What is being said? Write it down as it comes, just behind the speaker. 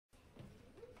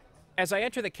As I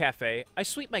enter the cafe, I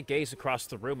sweep my gaze across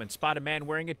the room and spot a man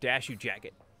wearing a Dashu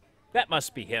jacket. That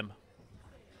must be him.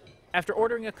 After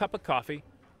ordering a cup of coffee,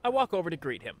 I walk over to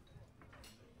greet him.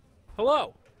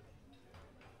 Hello.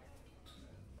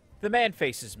 The man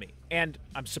faces me, and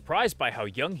I'm surprised by how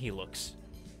young he looks.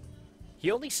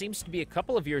 He only seems to be a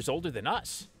couple of years older than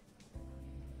us.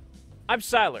 I'm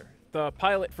Sylar, the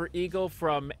pilot for Eagle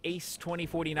from Ace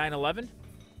 2049-11.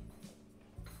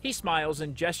 He smiles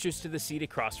and gestures to the seat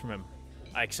across from him.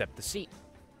 I accept the seat.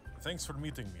 Thanks for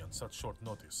meeting me on such short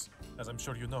notice. As I'm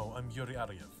sure you know, I'm Yuri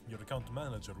Ariev, your account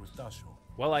manager with Dashu.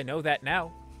 Well, I know that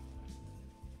now.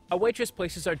 A waitress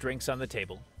places our drinks on the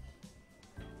table.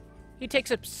 He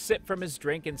takes a sip from his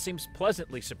drink and seems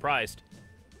pleasantly surprised.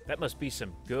 That must be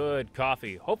some good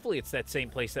coffee. Hopefully it's that same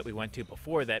place that we went to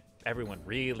before that everyone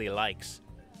really likes.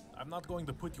 I'm not going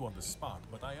to put you on the spot,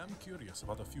 but I am curious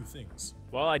about a few things.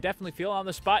 Well, I definitely feel on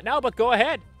the spot now, but go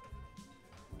ahead.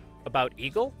 About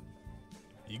Eagle?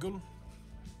 Eagle?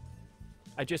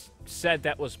 I just said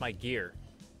that was my gear.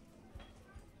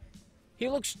 He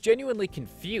looks genuinely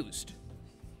confused.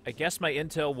 I guess my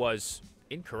intel was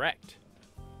incorrect.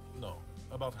 No,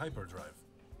 about hyperdrive.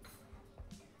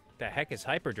 The heck is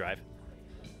hyperdrive?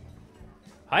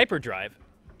 Hyperdrive?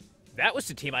 That was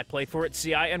the team I played for at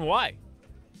CINY.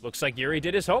 Looks like Yuri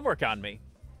did his homework on me.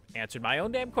 Answered my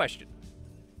own damn question.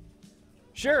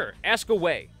 Sure, ask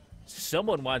away.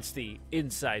 Someone wants the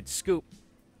inside scoop.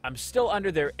 I'm still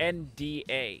under their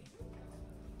NDA.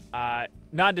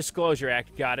 Non-Disclosure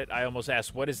Act, got it. I almost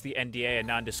asked, what is the NDA, a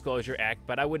Non-Disclosure Act?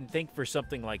 But I wouldn't think for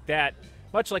something like that.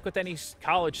 Much like with any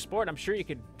college sport, I'm sure you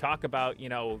could talk about,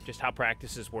 just how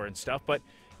practices were and stuff. But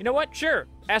you know what? Sure,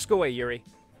 ask away, Yuri.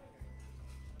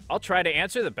 I'll try to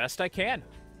answer the best I can.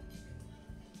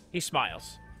 He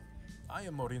smiles. I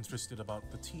am more interested about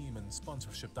the team and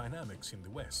sponsorship dynamics in the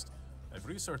West. I've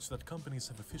researched that companies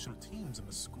have official teams in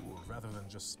the school rather than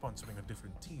just sponsoring a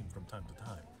different team from time to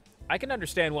time. I can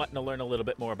understand wanting to learn a little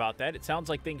bit more about that. It sounds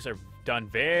like things are done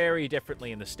very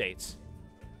differently in the States.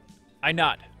 I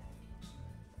nod.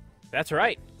 That's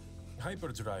right.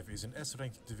 Hyperdrive is an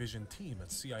S-ranked division team at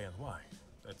CINY.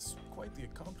 That's quite the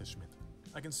accomplishment.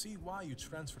 I can see why you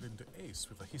transferred into Ace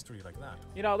with a history like that.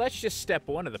 That's just step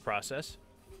one of the process.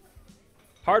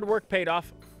 Hard work paid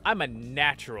off. I'm a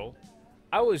natural.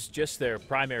 I was just their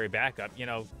primary backup,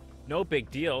 no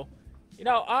big deal.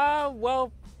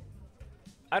 Well,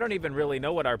 I don't even really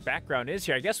know what our background is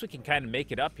here. I guess we can kind of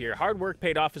make it up here. Hard work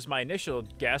paid off is my initial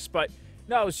guess, but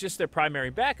no, it's just their primary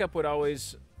backup would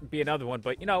always be another one.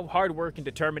 But, hard work and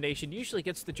determination usually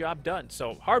gets the job done.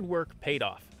 So hard work paid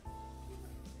off.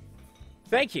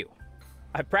 Thank you.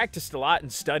 I practiced a lot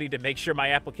and studied to make sure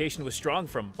my application was strong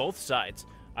from both sides,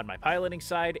 on my piloting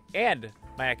side and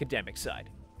my academic side.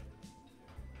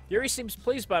 Yuri seems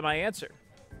pleased by my answer.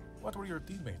 What were your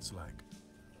teammates like?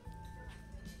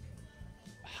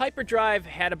 Hyperdrive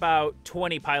had about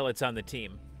 20 pilots on the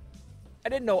team. I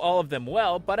didn't know all of them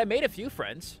well, but I made a few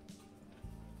friends.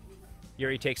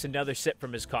 Yuri takes another sip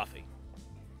from his coffee.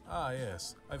 Ah,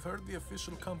 yes. I've heard the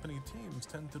official company teams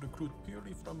tend to recruit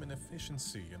purely from an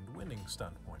efficiency and winning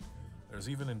standpoint. There's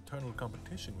even internal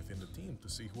competition within the team to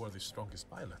see who are the strongest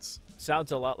pilots.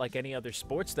 Sounds a lot like any other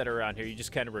sports that are around here. You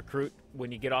just kind of recruit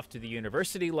when you get off to the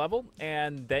university level,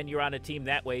 and then you're on a team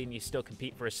that way, and you still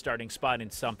compete for a starting spot in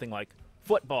something like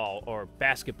football or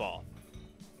basketball.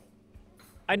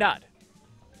 I nod.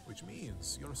 Which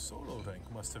means your solo rank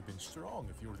must have been strong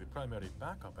if you were the primary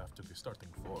backup after the starting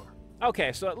four.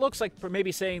 Okay, so it looks like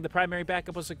maybe saying the primary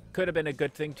backup could have been a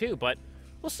good thing too, but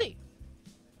we'll see.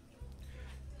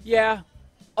 Yeah,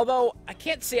 although I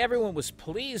can't say everyone was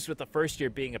pleased with the first year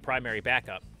being a primary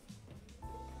backup.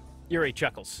 Yuri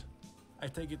chuckles. I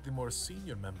take it the more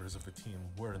senior members of the team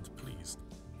weren't pleased.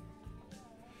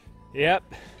 Yep,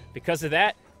 because of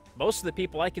that, most of the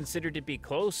people I considered to be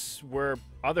close were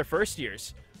other first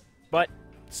years. But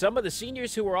some of the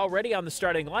seniors who were already on the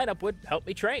starting lineup would help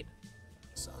me train.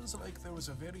 Sounds like there was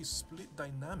a very split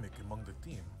dynamic among the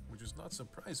team, which is not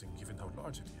surprising given how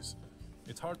large it is.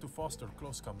 It's hard to foster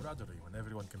close camaraderie when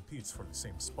everyone competes for the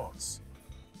same spots.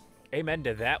 Amen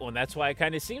to that one. That's why it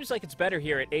kind of seems like it's better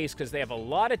here at Ace, because they have a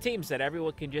lot of teams that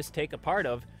everyone can just take a part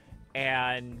of,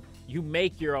 and you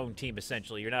make your own team,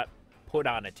 essentially. You're not put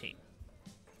on a team.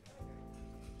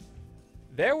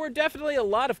 There were definitely a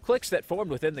lot of cliques that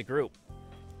formed within the group.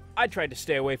 I tried to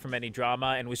stay away from any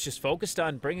drama and was just focused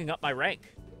on bringing up my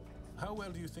rank. How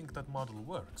well do you think that model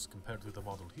works compared to the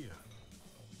model here?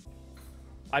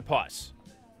 I pause.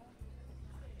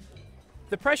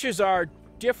 The pressures are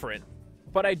different,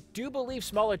 but I do believe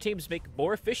smaller teams make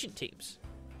more efficient teams.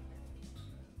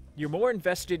 You're more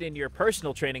invested in your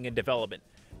personal training and development.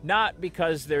 Not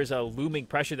because there's a looming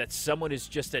pressure that someone is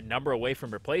just a number away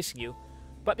from replacing you,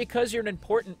 but because you're an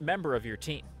important member of your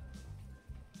team.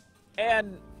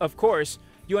 And, of course,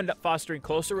 you end up fostering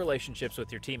closer relationships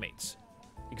with your teammates.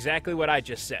 Exactly what I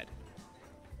just said.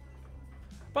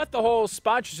 But the whole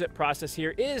sponsorship process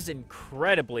here is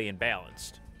incredibly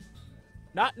imbalanced.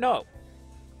 Not no.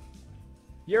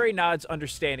 Yuri nods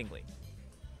understandingly.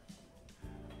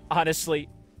 Honestly,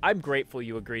 I'm grateful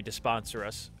you agreed to sponsor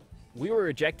us. We were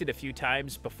rejected a few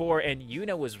times before, and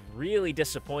Yuna was really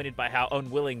disappointed by how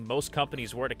unwilling most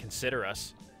companies were to consider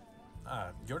us.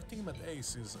 Your team at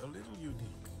Ace is a little unique.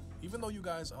 Even though you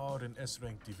guys are an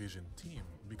S-ranked division team,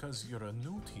 because you're a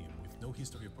new team with no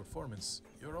history of performance,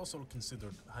 you're also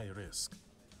considered high risk.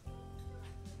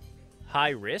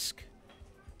 High risk?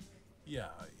 Yeah,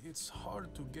 it's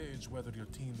hard to gauge whether your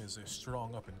team is a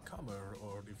strong up-and-comer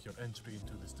or if your entry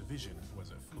into this division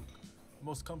was a fluke.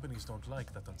 Most companies don't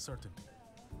like that uncertainty.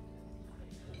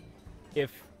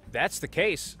 If that's the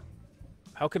case,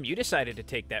 how come you decided to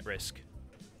take that risk?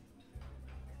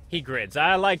 He grins.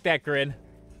 I like that grin.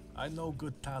 I know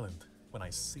good talent when I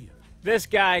see it. This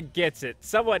guy gets it.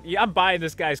 I'm buying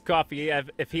this guy's coffee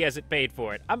if he hasn't paid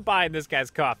for it. I'm buying this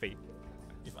guy's coffee.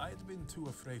 If I had been too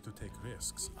afraid to take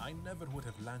risks, I never would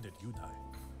have landed Yudai.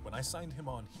 When I signed him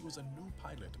on, he was a new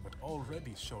pilot, but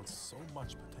already showed so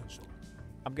much potential.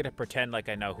 I'm gonna pretend like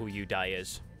I know who Yudai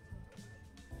is.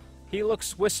 He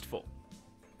looks wistful.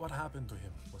 What happened to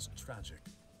him was tragic.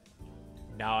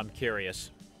 Now I'm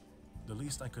curious. The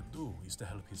least I could do is to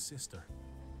help his sister,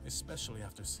 especially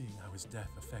after seeing how his death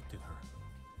affected her.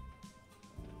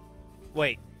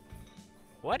 Wait,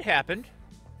 what happened?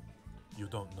 You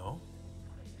don't know?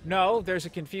 No, there's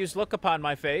a confused look upon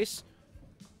my face.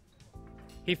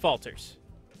 He falters.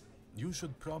 You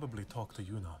should probably talk to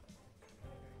Yuna.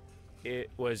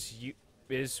 It was you.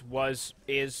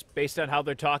 Is based on how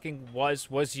they're talking. Was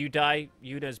Yudai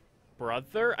Yuna's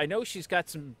brother? I know she's got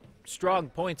some strong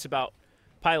points about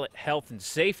pilot health and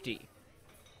safety,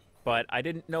 but I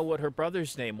didn't know what her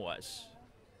brother's name was.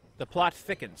 The plot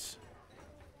thickens.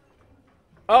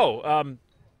 Oh,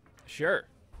 sure.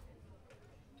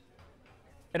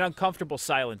 An uncomfortable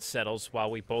silence settles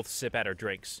while we both sip at our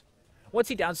drinks. Once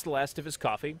he downs the last of his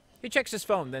coffee, he checks his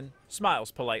phone, then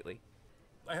smiles politely.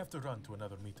 I have to run to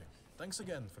another meeting. Thanks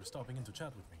again for stopping in to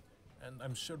chat with me, and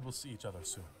I'm sure we'll see each other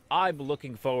soon. I'm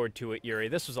looking forward to it, Yuri.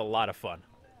 This was a lot of fun.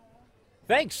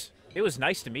 Thanks. It was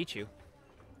nice to meet you.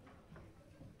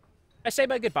 I say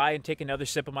my goodbye and take another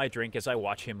sip of my drink as I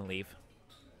watch him leave.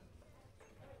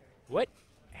 What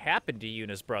happened to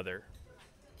Yuna's brother?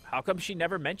 How come she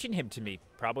never mentioned him to me?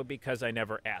 Probably because I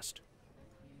never asked.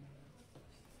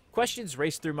 Questions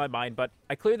race through my mind, but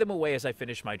I clear them away as I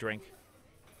finish my drink.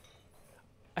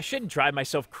 I shouldn't drive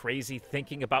myself crazy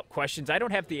thinking about questions I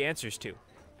don't have the answers to.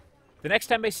 The next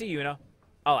time I see Yuna,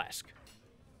 I'll ask.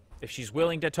 If she's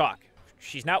willing to talk. If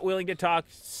she's not willing to talk,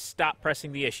 stop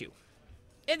pressing the issue.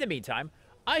 In the meantime,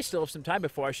 I still have some time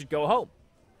before I should go home.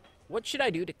 What should I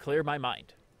do to clear my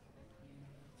mind?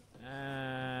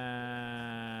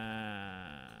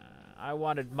 I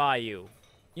wanted Mayu.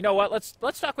 You know what?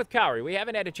 Let's talk with Kaori. We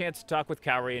haven't had a chance to talk with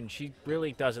Kaori, and she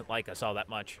really doesn't like us all that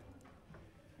much.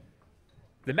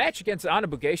 The match against Onna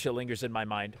Bugeisha lingers in my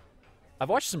mind. I've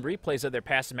watched some replays of their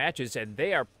past matches, and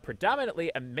they are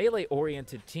predominantly a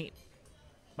melee-oriented team.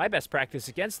 My best practice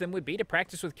against them would be to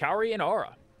practice with Kaori and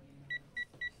Aura.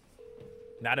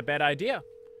 Not a bad idea.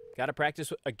 Gotta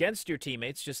practice against your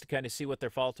teammates just to kind of see what their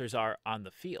falters are on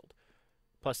the field.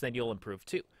 Plus, then you'll improve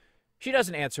too. She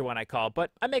doesn't answer when I call,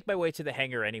 but I make my way to the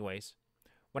hangar anyways.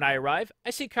 When I arrive, I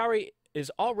see Kaori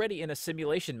is already in a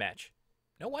simulation match.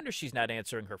 No wonder she's not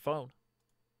answering her phone.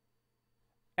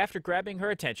 After grabbing her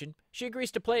attention, she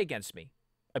agrees to play against me.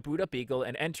 I boot up Eagle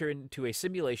and enter into a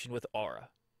simulation with Aura.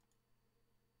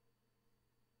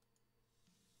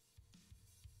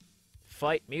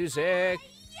 Fight music!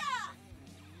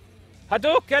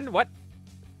 Hadouken! What?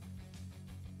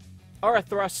 Aura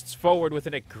thrusts forward with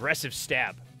an aggressive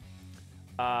stab.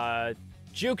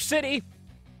 Juke City!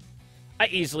 I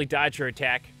easily dodge her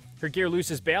attack. Her gear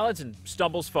loses balance and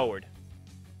stumbles forward.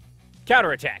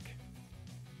 Counterattack.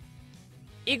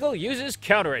 Eagle uses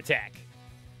counterattack.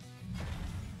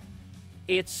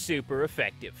 It's super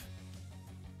effective.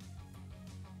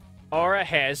 Aura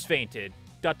has fainted.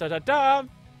 Da da da da!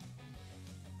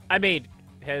 I mean,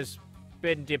 has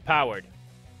been depowered.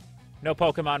 No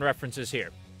Pokemon references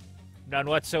here. None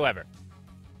whatsoever.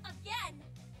 Again!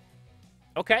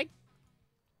 Okay.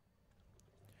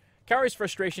 Kaori's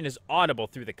frustration is audible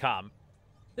through the comm.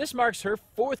 This marks her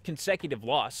 4th consecutive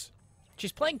loss.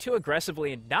 She's playing too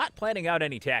aggressively and not planning out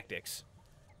any tactics.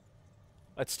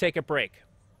 Let's take a break.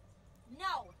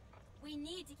 No! We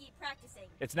need to keep practicing.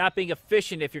 It's not being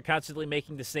efficient if you're constantly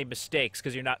making the same mistakes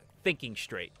because you're not thinking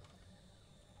straight.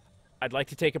 I'd like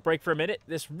to take a break for a minute.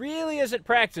 This really isn't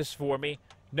practice for me.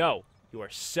 No, you are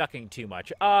sucking too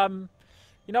much.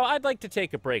 I'd like to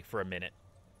take a break for a minute.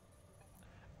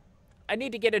 I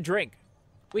need to get a drink.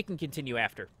 We can continue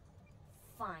after.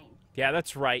 Fine. Yeah,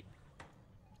 that's right.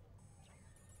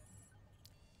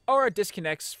 Aura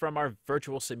disconnects from our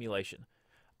virtual simulation.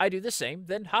 I do the same,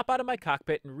 then hop out of my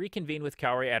cockpit and reconvene with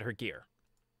Kaori at her gear.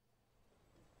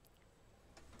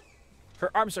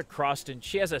 Her arms are crossed and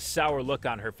she has a sour look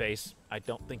on her face. I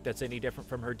don't think that's any different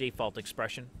from her default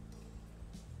expression.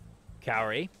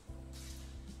 Kaori.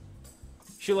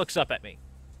 She looks up at me.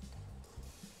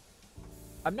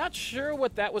 I'm not sure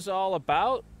what that was all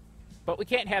about, but we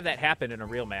can't have that happen in a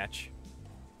real match.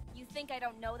 You think I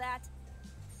don't know that?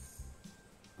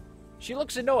 She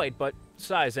looks annoyed, but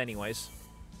sighs anyways.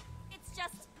 It's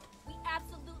just, we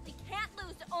absolutely can't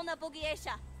lose to Onna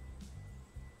Bugeisha.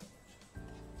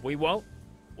 We won't?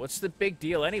 What's the big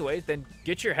deal anyways? Then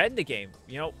get your head in the game.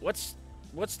 You know, what's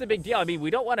the big deal? I mean, we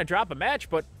don't want to drop a match,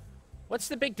 but what's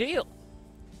the big deal?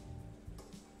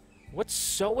 What's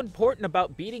so important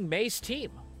about beating May's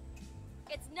team?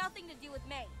 It's nothing to do with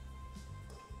May.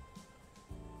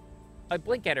 I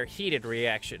blink at her heated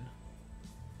reaction.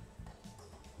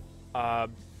 I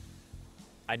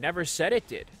never said it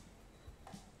did.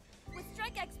 With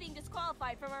Strike X being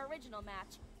disqualified from our original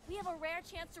match, we have a rare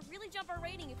chance to really jump our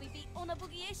rating if we beat Onna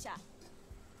Bugeisha.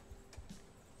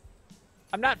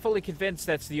 I'm not fully convinced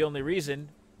that's the only reason,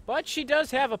 but she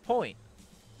does have a point.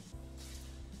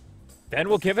 Then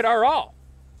we'll give it our all.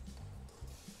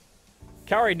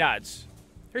 Kaori nods.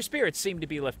 Her spirits seem to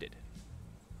be lifted.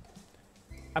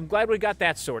 I'm glad we got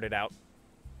that sorted out.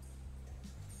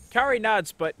 Kaori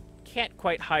nods, but can't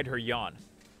quite hide her yawn.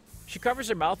 She covers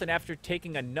her mouth, and after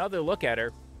taking another look at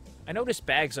her, I notice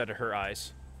bags under her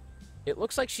eyes. It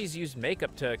looks like she's used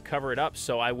makeup to cover it up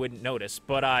so I wouldn't notice,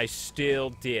 but I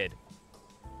still did.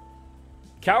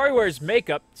 Kaori wears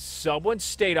makeup. Someone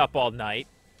stayed up all night.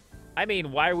 I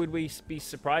mean, why would we be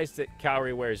surprised that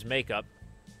Kaori wears makeup?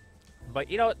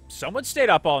 But you know what? Someone stayed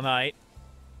up all night.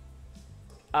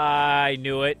 I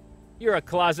knew it. You're a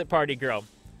closet party girl.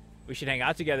 We should hang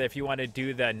out together if you want to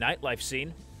do the nightlife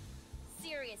scene.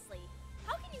 Seriously,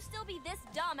 how can you still be this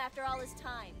dumb after all this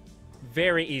time?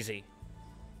 Very easy.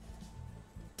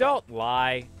 Don't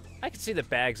lie. I can see the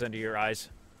bags under your eyes.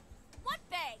 What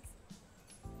bags?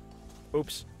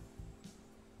 Oops.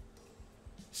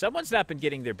 Someone's not been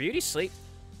getting their beauty sleep.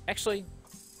 Actually,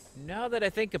 now that I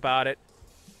think about it,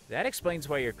 that explains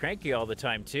why you're cranky all the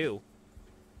time, too.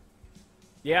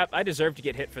 Yep, I deserve to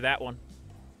get hit for that one.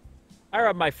 I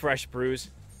rub my fresh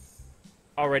bruise.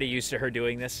 Already used to her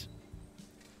doing this.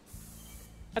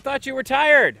 I thought you were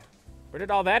tired. Where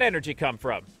did all that energy come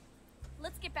from?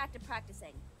 Let's get back to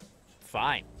practicing.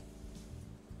 Fine.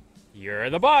 You're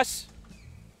the boss.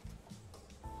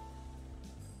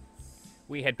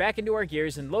 We head back into our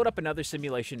gears and load up another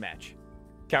simulation match.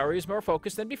 Kaori is more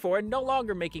focused than before and no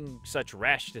longer making such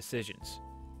rash decisions.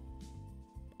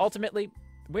 Ultimately,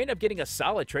 we end up getting a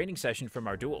solid training session from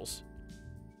our duels.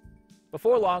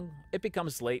 Before long, it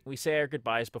becomes late and we say our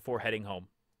goodbyes before heading home.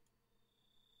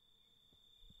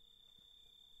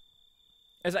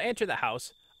 As I enter the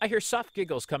house, I hear soft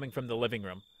giggles coming from the living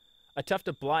room. A tuft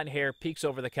of blonde hair peeks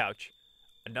over the couch.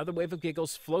 Another wave of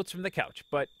giggles floats from the couch,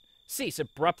 but cease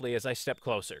abruptly as I step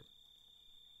closer.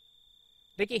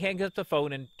 Nikki hangs up the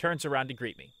phone and turns around to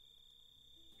greet me.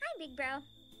 Hi, big bro.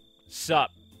 Sup?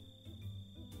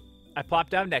 I plop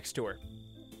down next to her.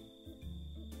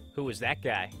 Who is that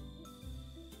guy?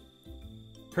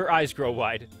 Her eyes grow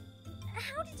wide.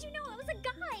 How did you know it was a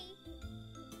guy?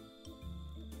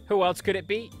 Who else could it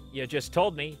be? You just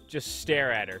told me. Just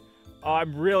stare at her. Oh,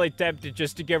 I'm really tempted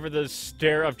just to give her the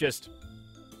stare of just...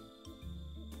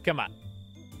 Come on.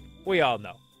 We all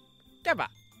know. Come on.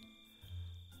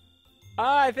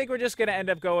 I think we're just going to end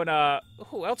up going,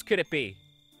 who else could it be?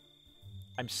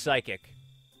 I'm psychic.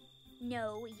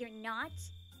 No, you're not.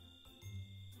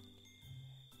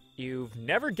 You've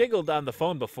never giggled on the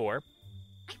phone before.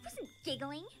 I wasn't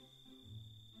giggling.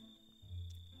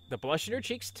 The blush in her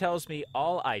cheeks tells me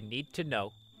all I need to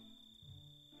know.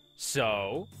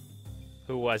 So,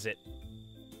 who was it?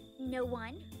 No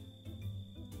one.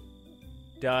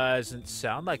 Doesn't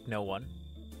sound like no one.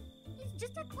 He's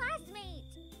just a classmate.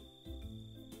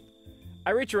 I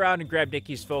reach around and grab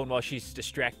Nikki's phone while she's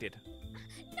distracted.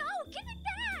 No, give it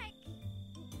back!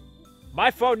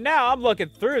 My phone now, I'm looking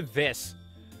through this.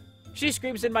 She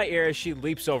screams in my ear as she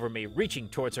leaps over me, reaching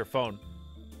towards her phone.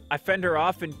 I fend her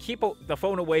off and keep the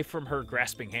phone away from her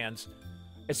grasping hands.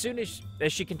 As soon as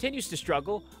she continues to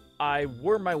struggle, I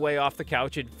worm my way off the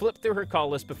couch and flip through her call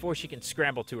list before she can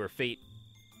scramble to her feet.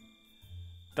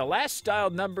 The last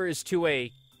dialed number is to a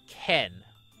Ken.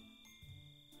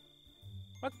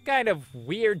 What kind of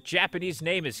weird Japanese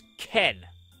name is Ken?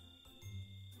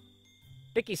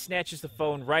 Nikki snatches the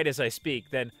phone right as I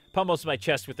speak, then pummels my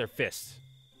chest with her fists.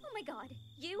 Oh my god,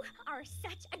 you are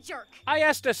such a jerk. I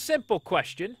asked a simple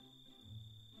question.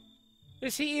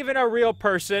 Is he even a real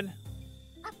person?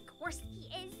 Of course he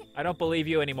is. I don't believe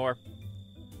you anymore.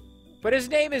 But his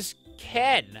name is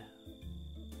Ken.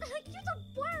 You're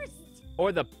the worst.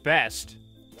 Or the best.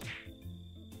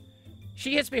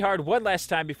 She hits me hard one last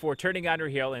time before turning on her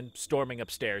heel and storming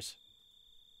upstairs.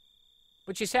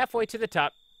 When she's halfway to the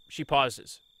top, she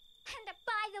pauses. And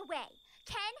by the way,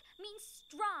 Ken means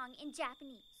strong in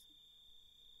Japanese.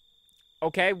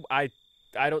 Okay, I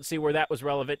don't see where that was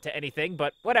relevant to anything,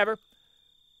 but whatever.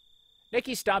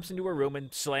 Nikki stomps into her room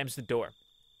and slams the door.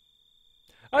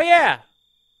 Oh yeah!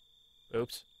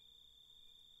 Oops.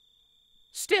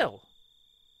 Still,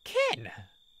 Ken!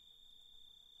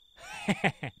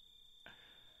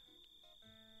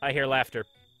 I hear laughter.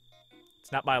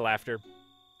 It's not my laughter.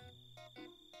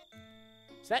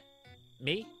 Is that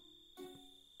me?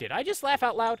 Did I just laugh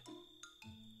out loud?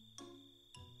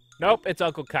 Nope, it's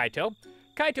Uncle Kaito.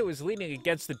 Kaito is leaning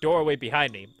against the doorway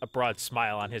behind me, a broad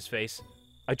smile on his face.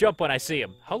 I jump when I see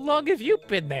him. How long have you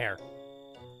been there?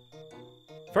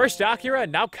 First Akira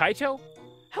and now Kaito?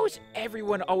 How is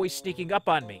everyone always sneaking up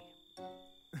on me?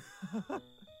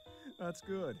 That's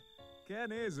good.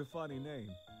 Ken is a funny name.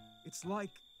 It's like...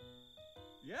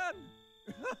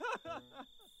 Yen!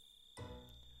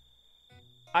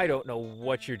 I don't know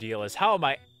what your deal is. How am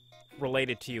I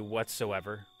related to you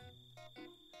whatsoever?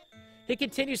 He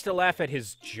continues to laugh at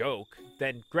his joke,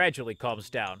 then gradually calms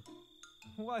down.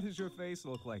 Why does your face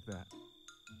look like that?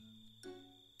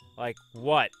 Like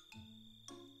what?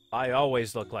 I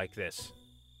always look like this.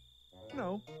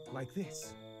 No, like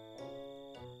this.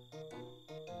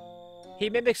 He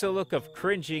mimics a look of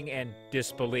cringing and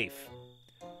disbelief.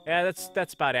 Yeah,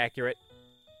 that's about accurate.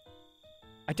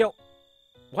 I don't...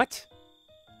 What?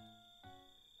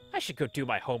 I should go do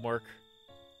my homework.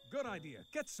 Good idea.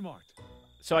 Get smart.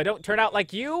 So I don't turn out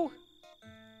like you?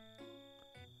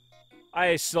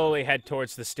 I slowly head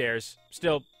towards the stairs,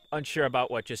 still unsure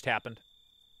about what just happened.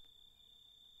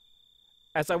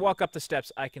 As I walk up the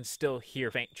steps, I can still hear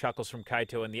faint chuckles from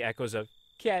Kaito and the echoes of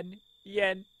Ken,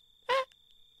 Yen, ah.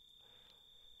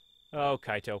 Oh,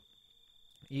 Kaito.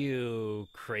 You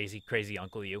crazy, crazy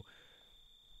uncle, you.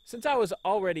 Since I was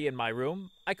already in my room,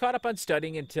 I caught up on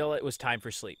studying until it was time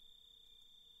for sleep.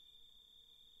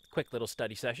 Quick little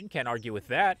study session, can't argue with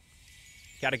that.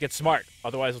 Gotta get smart,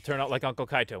 otherwise we'll turn out like Uncle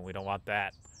Kaito, and we don't want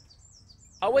that.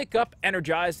 I'll wake up,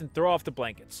 energized, and throw off the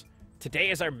blankets. Today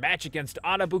is our match against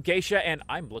Onna Bugeisha, and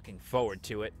I'm looking forward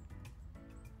to it.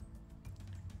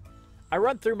 I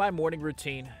run through my morning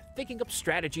routine, thinking up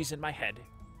strategies in my head,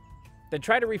 then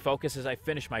try to refocus as I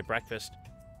finish my breakfast.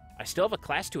 I still have a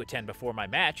class to attend before my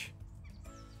match.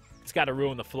 It's gotta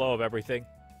ruin the flow of everything.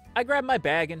 I grab my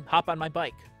bag and hop on my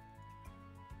bike.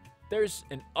 There's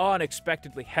an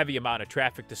unexpectedly heavy amount of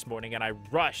traffic this morning, and I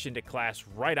rush into class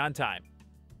right on time.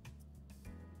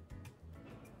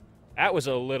 That was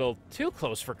a little too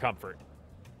close for comfort.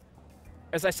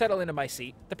 As I settle into my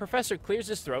seat, the professor clears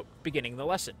his throat, beginning the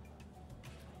lesson.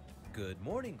 Good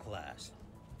morning, class.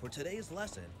 For today's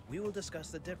lesson, we will discuss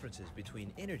the differences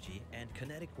between energy and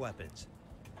kinetic weapons.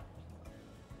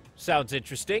 Sounds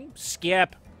interesting.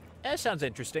 Skip. That sounds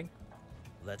interesting.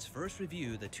 Let's first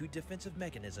review the two defensive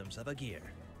mechanisms of a gear,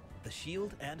 the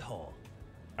shield and hull.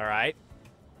 All right.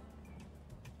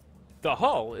 The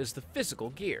hull is the physical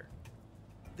gear.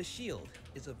 The shield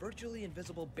is a virtually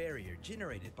invisible barrier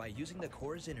generated by using the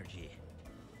core's energy.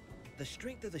 The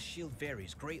strength of the shield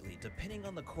varies greatly depending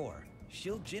on the core,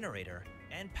 shield generator,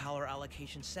 and power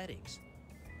allocation settings.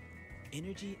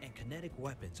 Energy and kinetic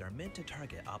weapons are meant to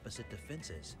target opposite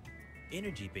defenses.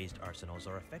 Energy-based arsenals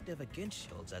are effective against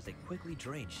shields as they quickly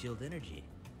drain shield energy.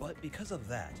 But because of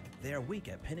that, they are weak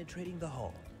at penetrating the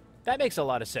hull. That makes a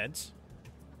lot of sense.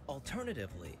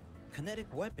 Alternatively, kinetic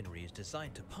weaponry is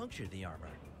designed to puncture the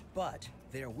armor, but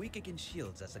they are weak against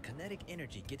shields as the kinetic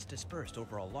energy gets dispersed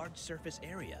over a large surface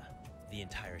area, the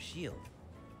entire shield.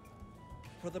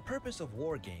 For the purpose of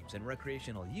war games and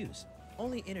recreational use,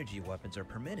 only energy weapons are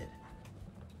permitted.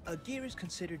 A gear is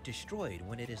considered destroyed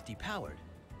when it is depowered.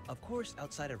 Of course,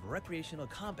 outside of recreational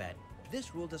combat,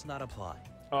 this rule does not apply.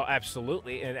 Oh,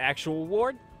 absolutely. In actual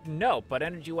war, no, but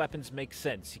energy weapons make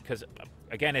sense because,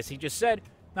 again, as he just said,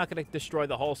 not going to destroy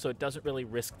the hull, so it doesn't really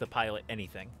risk the pilot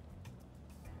anything.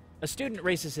 A student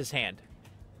raises his hand.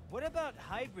 What about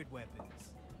hybrid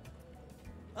weapons?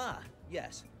 Ah,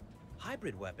 yes.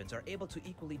 Hybrid weapons are able to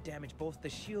equally damage both the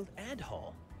shield and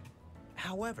hull.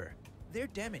 However, their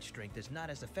damage strength is not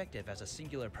as effective as a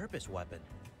singular purpose weapon.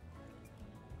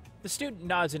 The student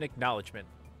nods in acknowledgement.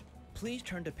 Please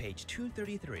turn to page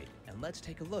 233 and let's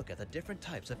take a look at the different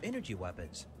types of energy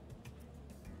weapons.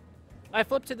 I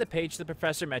flip to the page the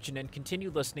professor mentioned and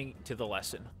continue listening to the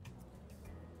lesson.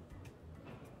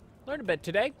 Learn a bit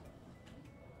today.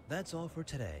 That's all for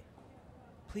today.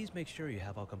 Please make sure you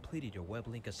have all completed your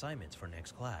WebLink assignments for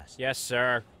next class. Yes,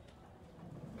 sir.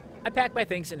 I pack my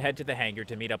things and head to the hangar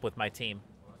to meet up with my team.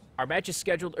 Our match is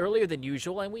scheduled earlier than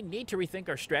usual, and we need to rethink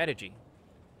our strategy.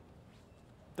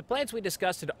 The plans we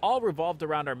discussed had all revolved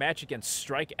around our match against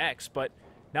Strike X, but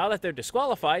now that they're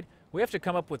disqualified, we have to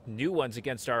come up with new ones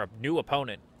against our new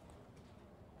opponent.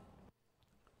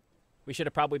 We should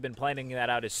have probably been planning that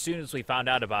out as soon as we found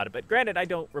out about it, but granted, I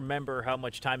don't remember how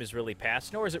much time has really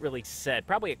passed, nor is it really said.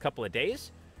 Probably a couple of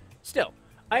days? Still,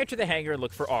 I enter the hangar and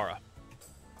look for Aura.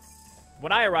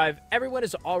 When I arrive, everyone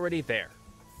is already there.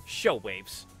 Show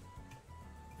waves.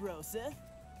 Broseph?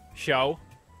 Show.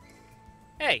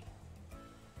 Hey.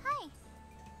 Hi.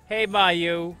 Hey,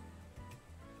 Mayu.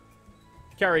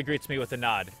 Kaori greets me with a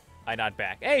nod. I nod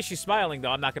back. Hey, she's smiling,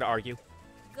 though. I'm not going to argue.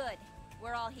 Good.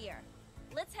 We're all here.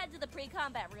 Let's head to the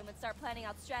pre-combat room and start planning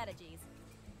out strategies.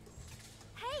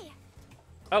 Hey.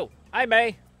 Oh, hi,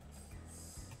 May.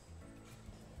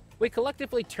 We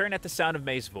collectively turn at the sound of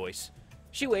May's voice.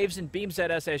 She waves and beams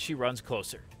at us as she runs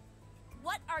closer.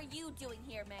 What are you doing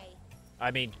here, May?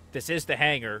 I mean, this is the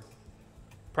hangar.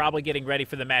 Probably getting ready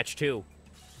for the match, too.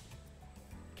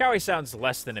 Kaori sounds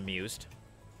less than amused.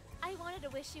 I wanted to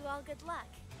wish you all good luck.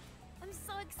 I'm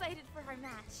so excited for our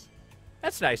match.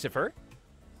 That's nice of her.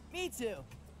 Me too.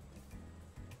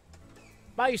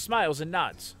 Mayu smiles and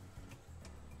nods.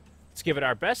 Let's give it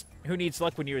our best. Who needs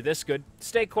luck when you're this good?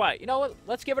 Stay quiet. You know what?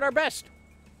 Let's give it our best.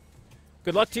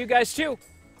 Good luck to you guys, too.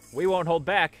 We won't hold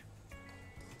back.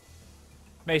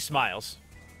 May smiles.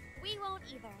 We won't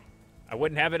either. I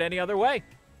wouldn't have it any other way.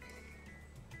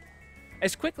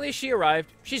 As quickly as she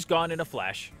arrived, she's gone in a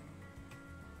flash.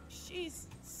 She's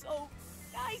so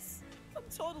nice. I'm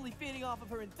totally feeding off of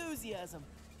her enthusiasm.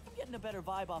 I'm getting a better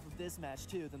vibe off of this match,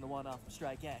 too, than the one off of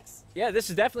Strike X. Yeah, this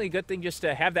is definitely a good thing just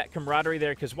to have that camaraderie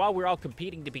there, because while we're all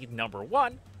competing to be number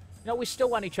one, you know, we still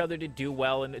want each other to do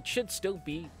well, and it should still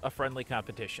be a friendly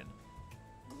competition.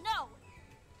 No!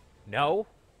 No?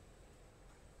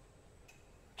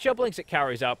 Sho blinks at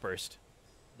Kaori's outburst.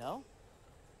 No?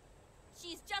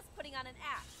 She's just putting on an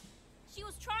act. She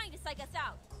was trying to psych us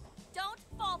out. Don't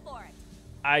fall for it.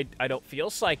 I don't feel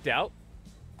psyched out.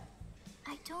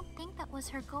 I don't think that was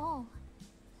her goal.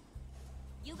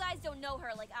 You guys don't know her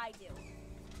like I do.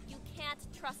 You can't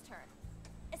trust her.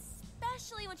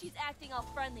 Especially when she's acting all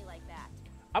friendly like that.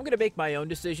 I'm going to make my own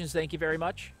decisions, thank you very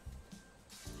much.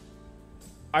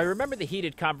 I remember the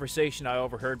heated conversation I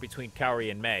overheard between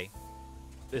Kaori and May.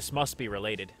 This must be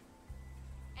related.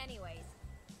 Anyways,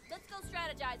 let's go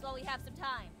strategize while we have some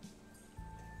time.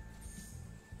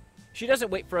 She doesn't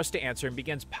wait for us to answer and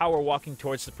begins power walking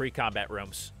towards the pre-combat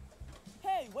rooms.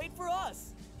 Hey, wait for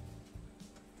us!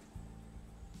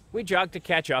 We jog to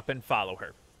catch up and follow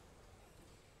her.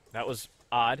 That was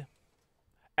odd.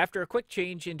 After a quick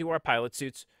change into our pilot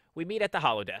suits, we meet at the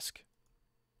holodesk.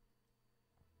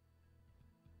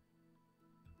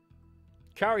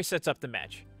 Kaori sets up the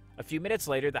match. A few minutes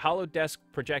later, the holodesk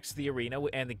projects the arena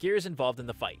and the gears involved in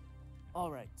the fight.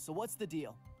 Alright, so what's the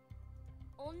deal?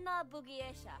 Onna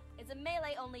Bugeisha is a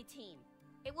melee-only team.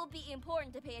 It will be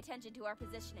important to pay attention to our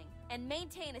positioning and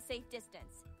maintain a safe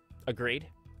distance. Agreed.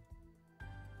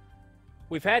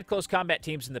 We've had close combat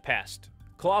teams in the past.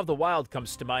 Claw of the Wild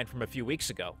comes to mind from a few weeks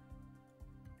ago.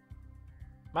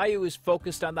 Mayu is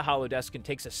focused on the holodesk and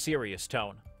takes a serious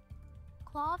tone.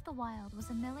 Claw of the Wild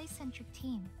was a melee-centric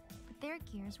team, but their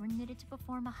gears were knitted to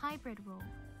perform a hybrid role.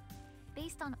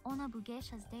 Based on Onna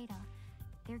Bugeisha's data,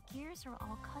 their gears are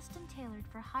all custom-tailored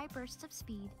for high bursts of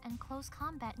speed and close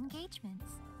combat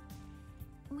engagements.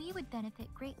 We would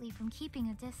benefit greatly from keeping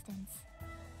a distance.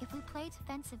 If we play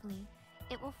defensively,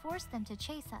 it will force them to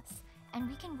chase us, and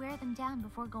we can wear them down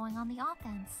before going on the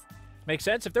offense. Makes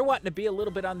sense. If they're wanting to be a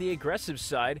little bit on the aggressive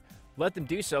side, let them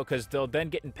do so, because they'll then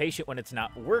get impatient when it's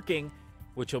not working,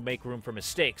 which will make room for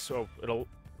mistakes. So it'll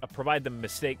provide them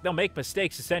mistake. They'll make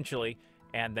mistakes, essentially,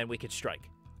 and then we could strike.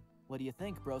 What do you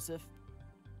think, Broseph?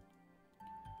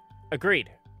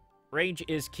 Agreed. Range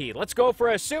is key. Let's go for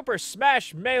a Super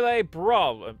Smash Melee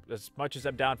Brawl. As much as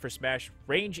I'm down for Smash,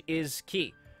 range is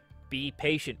key. Be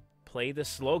patient. Play the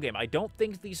slow game. I don't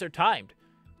think these are timed.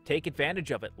 take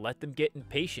advantage of it. Let them get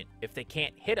impatient. If they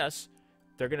can't hit us,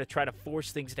 they're going to try to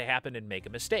force things to happen and make a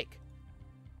mistake.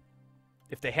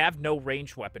 If they have no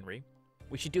ranged weaponry,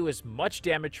 we should do as much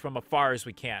damage from afar as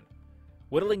we can.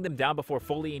 Whittling them down before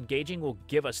fully engaging will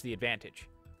give us the advantage.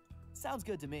 Sounds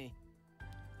good to me.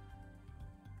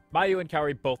 Mayu and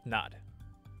Kaori both nod.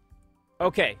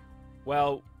 Okay,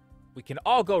 well, we can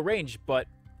all go range, but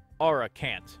Aura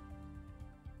can't.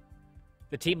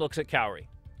 The team looks at Kaori.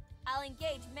 I'll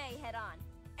engage May head on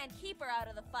and keep her out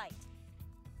of the fight.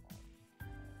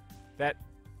 That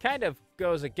kind of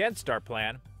goes against our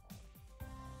plan.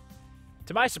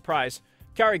 To my surprise,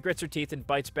 Kaori grits her teeth and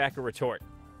bites back a retort.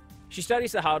 She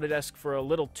studies the holodesk for a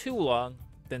little too long,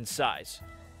 then sighs.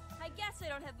 I guess I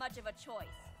don't have much of a choice.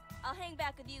 I'll hang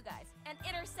back with you guys and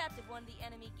intercept if one of the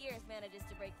enemy gears manages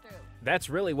to break through. That's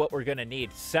really what we're going to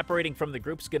need. Separating from the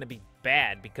group's going to be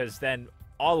bad because then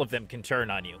all of them can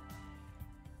turn on you.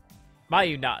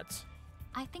 Mayu nods.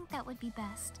 I think that would be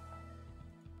best.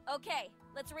 Okay,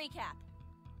 let's recap.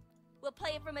 We'll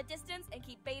play it from a distance and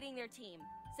keep baiting their team.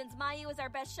 Since Mayu is our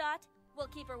best shot, we'll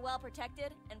keep her well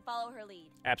protected and follow her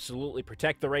lead. Absolutely.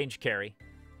 Protect the range, Kaori.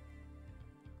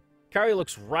 Kaori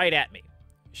looks right at me.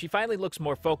 She finally looks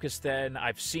more focused than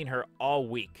I've seen her all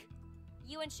week.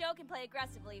 You and Sho can play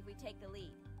aggressively if we take the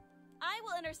lead. I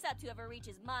will intercept whoever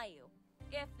reaches Mayu,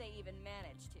 if they even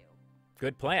manage to.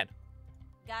 Good plan.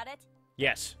 Got it?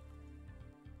 Yes.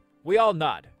 We all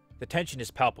nod. The tension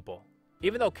is palpable.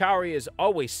 Even though Kaori is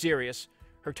always serious,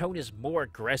 her tone is more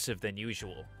aggressive than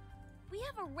usual. We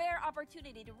have a rare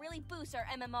opportunity to really boost our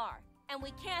MMR, and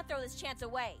we can't throw this chance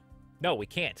away. No, we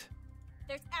can't.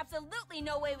 There's absolutely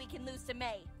no way we can lose to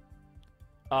May.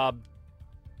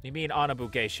 You mean Onna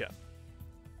Bugeisha?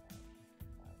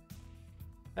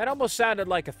 That almost sounded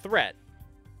like a threat.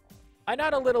 I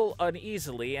nod a little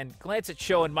uneasily and glance at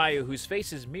Sho and Mayu, whose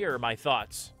faces mirror my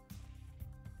thoughts.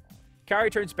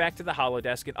 Kaori turns back to the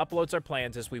holodesk and uploads our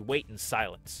plans as we wait in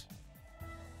silence.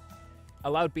 A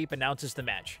loud beep announces the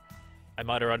match. I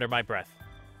mutter under my breath.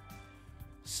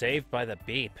 Saved by the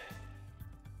beep.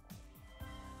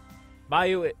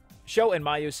 Sho and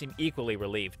Mayu seem equally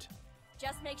relieved.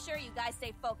 Just make sure you guys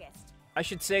stay focused. I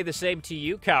should say the same to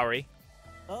you, Kaori.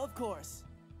 Of course.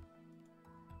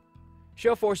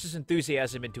 Sho forces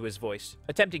enthusiasm into his voice,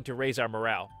 attempting to raise our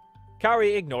morale.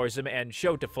 Kaori ignores him, and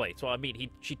Sho deflates. Well, I mean,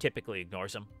 she typically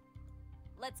ignores him.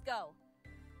 Let's go.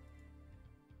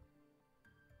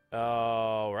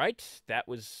 Alright, that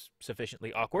was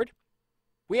sufficiently awkward.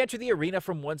 We enter the arena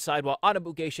from one side while Onna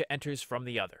Bugeisha enters from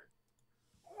the other.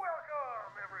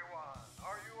 Welcome, everyone!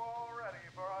 Are you all ready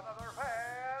for another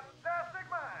fantastic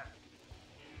match?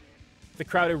 The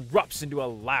crowd erupts into a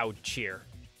loud cheer.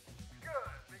 Good,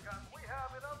 because we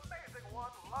have an amazing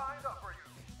one lined up for you.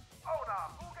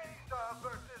 Onna Bugeisha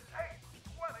versus 8,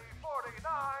 20, 49,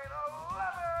 11!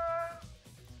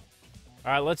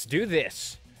 Alright, let's do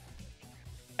this.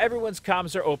 Everyone's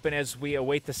comms are open as we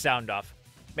await the sound-off.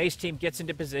 May's team gets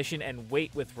into position and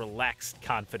wait with relaxed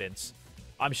confidence.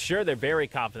 I'm sure they're very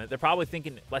confident. They're probably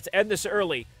thinking, let's end this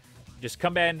early. Just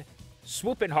come in,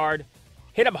 swoop in hard,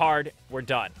 hit them hard, we're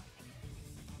done.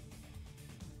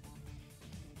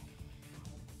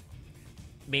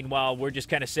 Meanwhile, we're just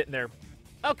kind of sitting there.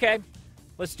 Okay,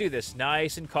 let's do this.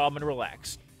 Nice and calm and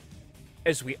relaxed.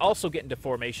 As we also get into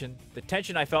formation, the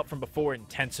tension I felt from before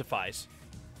intensifies.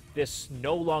 This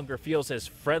no longer feels as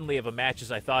friendly of a match as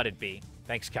I thought it'd be.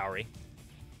 Thanks, Kaori.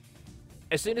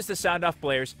 As soon as the sound-off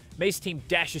blares, May's team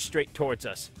dashes straight towards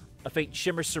us. A faint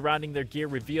shimmer surrounding their gear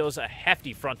reveals a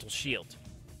hefty frontal shield.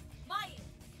 Mayu!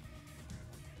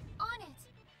 On it!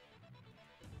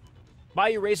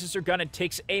 Mayu raises her gun and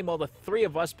takes aim while the three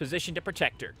of us position to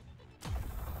protect her.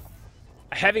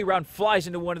 A heavy round flies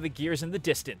into one of the gears in the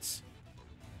distance.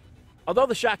 Although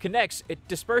the shot connects, it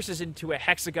disperses into a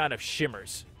hexagon of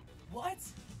shimmers. What?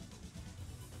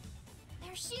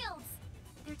 They're shields!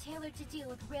 They're tailored to deal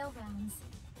with rail rounds.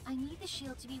 I need the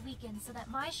shield to be weakened so that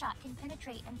my shot can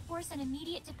penetrate and force an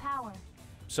immediate to power.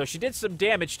 So she did some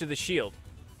damage to the shield,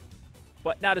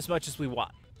 but not as much as we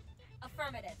want.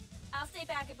 Affirmative. I'll stay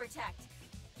back and protect.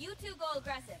 You two go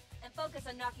aggressive and focus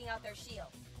on knocking out their shield.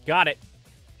 Got it.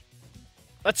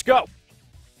 Let's go.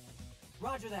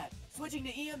 Roger that. Switching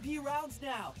to EMP rounds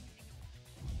now.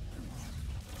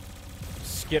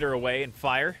 Skitter away and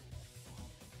fire.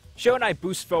 Sho and I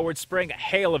boost forward, spraying a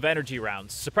hail of energy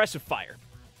rounds, suppressive fire.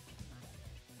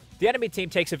 The enemy team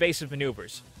takes evasive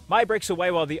maneuvers. Mai breaks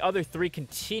away while the other three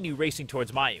continue racing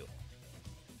towards Mayu.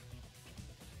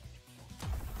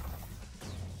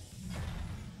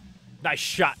 Nice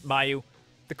shot, Mayu.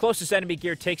 The closest enemy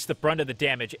gear takes the brunt of the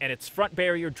damage, and its front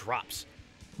barrier drops.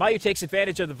 Mayu takes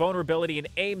advantage of the vulnerability and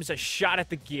aims a shot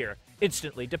at the gear,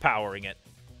 instantly depowering it.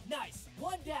 Nice.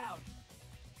 One down.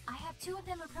 I have two of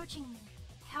them approaching me.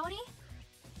 Kaori?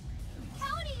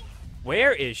 Kaori!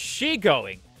 Where is she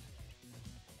going?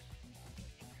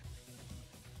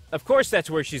 Of course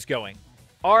that's where she's going.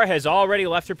 R has already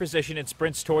left her position and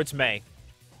sprints towards May.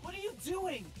 What are you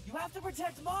doing? You have to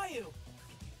protect Mayu.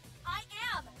 I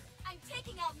am! I'm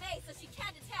taking out May so she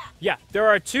can't attack. Yeah, there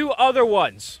are two other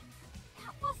ones.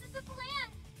 That wasn't the plan!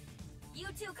 You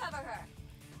two cover her.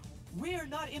 We're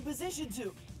not in position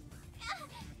to.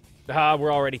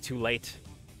 We're already too late.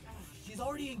 She's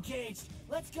already engaged.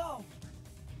 Let's go.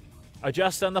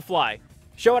 Adjust on the fly.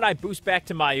 Sho and I boost back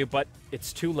to Mayu, but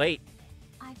it's too late.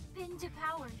 I've been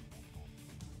depowered.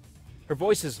 Her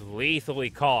voice is lethally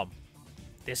calm.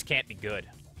 This can't be good.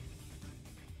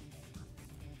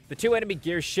 The two enemy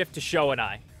gears shift to Sho and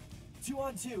I. 2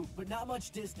 on 2, but not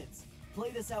much distance.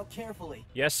 Play this out carefully.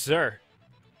 Yes, sir.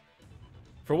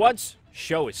 For once,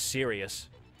 Sho is serious.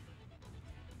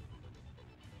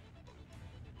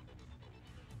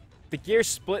 The gears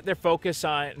split their focus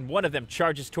on, and one of them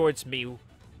charges towards me,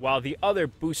 while the other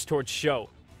boosts towards Sho.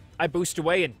 I boost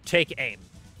away and take aim.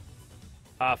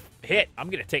 Hit. I'm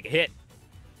gonna take a hit.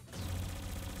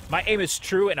 My aim is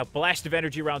true, and a blast of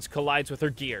energy rounds collides with her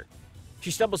gear. She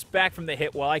stumbles back from the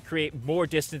hit while I create more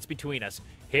distance between us.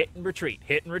 Hit and retreat,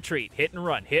 hit and retreat, hit and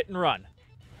run, hit and run.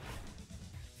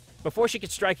 Before she can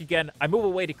strike again, I move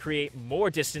away to create more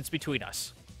distance between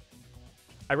us.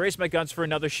 I raise my guns for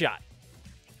another shot.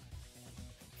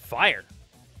 Fire.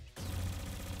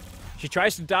 She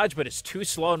tries to dodge, but is too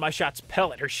slow, and my shots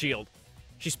pellet her shield.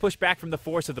 She's pushed back from the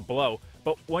force of the blow,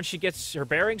 but once she gets her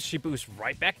bearings, she boosts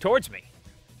right back towards me.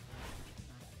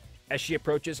 As she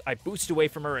approaches, I boost away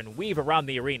from her and weave around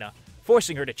the arena,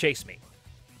 forcing her to chase me.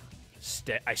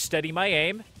 I steady my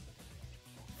aim.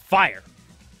 Fire.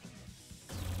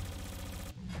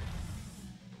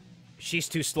 She's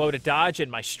too slow to dodge,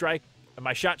 and my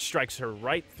shot strikes her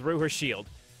right through her shield.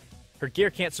 Her gear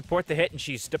can't support the hit, and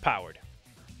she's depowered.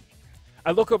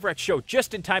 I look over at Sho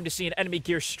just in time to see an enemy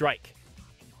gear strike.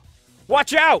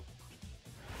 Watch out!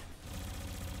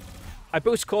 I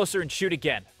boost closer and shoot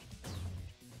again.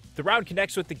 The round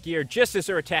connects with the gear just as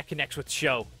her attack connects with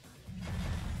Sho.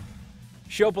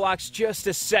 Sho blocks just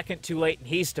a second too late, and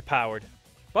he's depowered.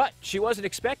 But she wasn't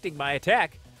expecting my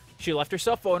attack. She left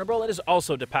herself vulnerable and is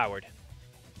also depowered.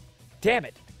 Damn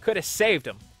it, could have saved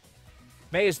him.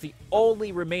 May is the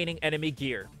only remaining enemy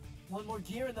gear. One more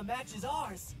gear and the match is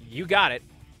ours. You got it.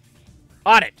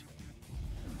 On it!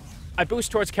 I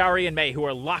boost towards Kaori and May, who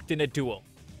are locked in a duel.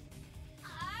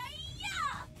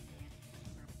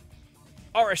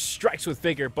 Aura strikes with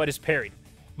vigor, but is parried.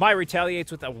 Mai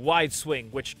retaliates with a wide swing,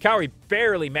 which Kaori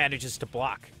barely manages to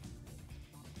block.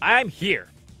 I'm here.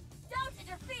 Don't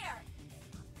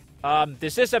interfere!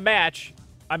 This is a match.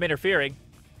 I'm interfering.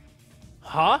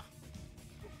 Huh?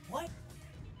 What?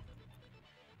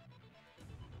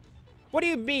 What do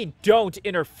you mean, don't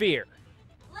interfere?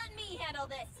 Let me handle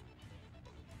this.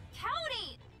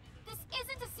 Kaori! This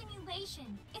isn't a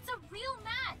simulation. It's a real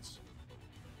match.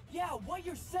 Yeah, what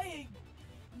you're saying.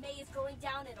 May is going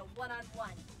down in a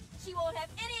one-on-one. She won't have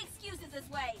any excuses this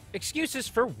way. Excuses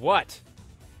for what?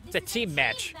 It's This a is team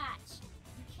match.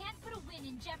 You can't put a win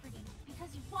in jeopardy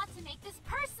because you want to make this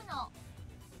personal.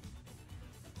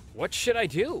 What should I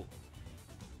do?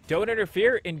 Don't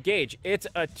interfere, engage. It's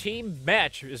a team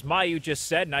match, as Mayu just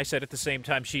said, and I said at the same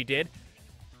time she did.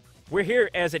 We're here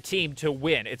as a team to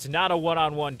win. It's not a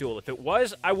one-on-one duel. If it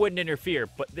was, I wouldn't interfere,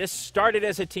 but this started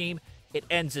as a team, it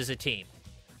ends as a team.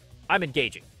 I'm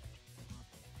engaging.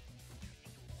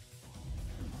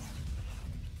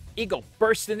 Eagle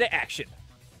bursts into action.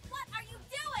 What are you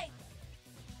doing?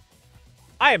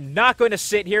 I am not going to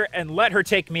sit here and let her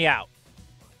take me out.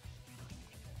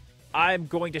 I'm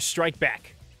going to strike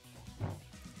back.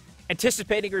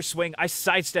 Anticipating her swing, I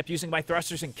sidestep using my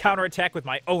thrusters and counterattack with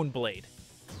my own blade.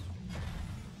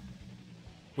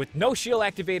 With no shield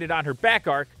activated on her back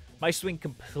arc, my swing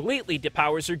completely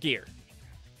depowers her gear.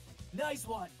 Nice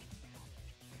one.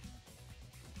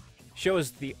 Sho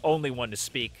is the only one to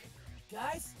speak.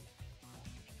 Guys?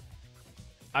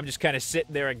 I'm just kind of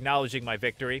sitting there acknowledging my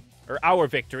victory. Or our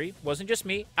victory. Wasn't just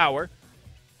me, our.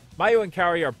 Mayu and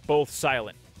Kaori are both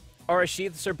silent. Aura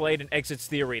sheathes her blade and exits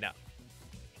the arena.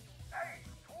 8,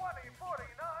 20, 49,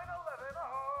 11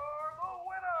 are the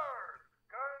winners!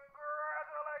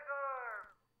 Congratulations!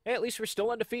 Hey, at least we're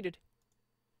still undefeated.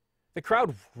 The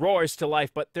crowd roars to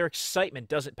life, but their excitement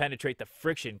doesn't penetrate the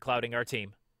friction clouding our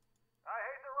team. I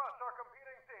hate to rush our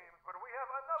competing teams, but we have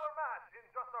another match in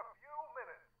just a few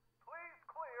minutes. Please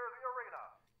clear the arena.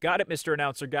 Got it, Mr.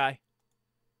 Announcer Guy.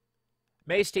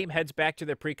 May's team heads back to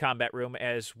their pre-combat room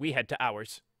as we head to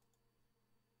ours.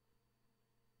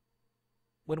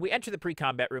 When we enter the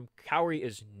pre-combat room, Kaori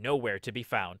is nowhere to be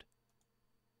found.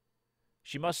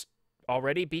 She must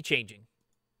already be changing.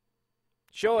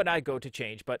 Sho and I go to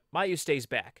change, but Mayu stays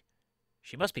back.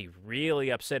 She must be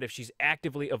really upset if she's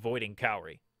actively avoiding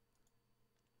Kaori.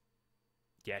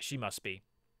 Yeah, she must be.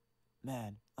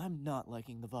 Man, I'm not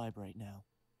liking the vibe right now.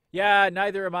 Yeah,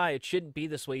 neither am I. It shouldn't be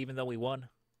this way even though we won.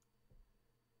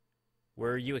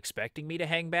 Were you expecting me to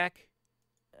hang back?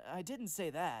 I didn't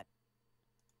say that.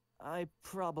 I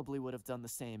probably would have done the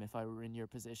same if I were in your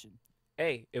position.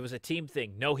 Hey, it was a team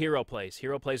thing. No hero plays.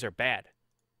 Hero plays are bad.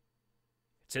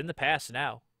 It's in the past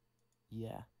now.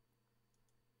 Yeah.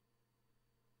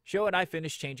 Sho and I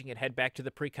finish changing and head back to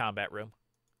the pre-combat room.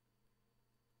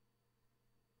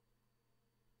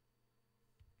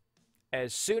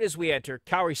 As soon as we enter,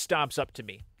 Kaori stomps up to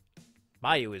me.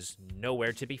 Mayu is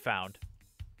nowhere to be found.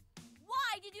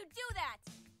 Why did you do that?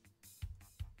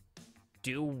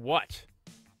 Do what?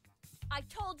 I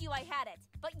told you I had it,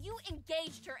 but you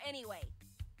engaged her anyway.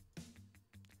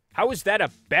 How is that a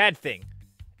bad thing?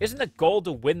 Isn't the goal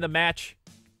to win the match?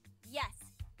 Yes,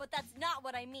 but that's not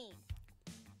what I mean.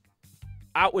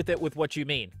 Out with it with what you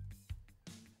mean.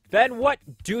 Then what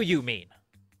do you mean?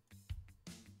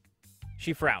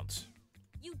 She frowns.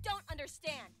 You don't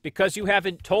understand. Because you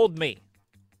haven't told me.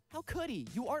 How could he?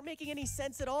 You aren't making any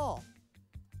sense at all.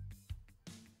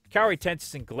 Kaori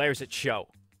tenses and glares at Sho.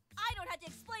 I don't have to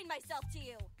explain myself to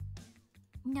you.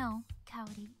 No,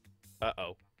 Kaori.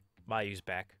 Uh-oh. Mayu's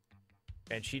back.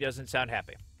 And she doesn't sound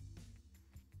happy.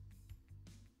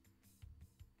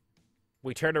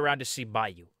 We turn around to see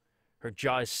Mayu. Her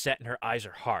jaw is set and her eyes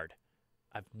are hard.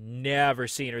 I've never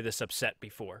seen her this upset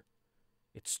before.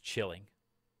 It's chilling.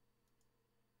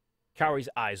 Kaori's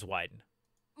eyes widen.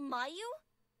 Mayu?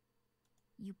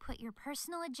 You put your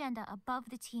personal agenda above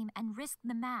the team and risked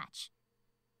the match.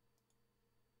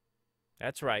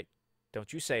 That's right.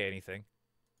 Don't you say anything.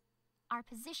 Our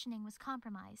positioning was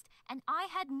compromised, and I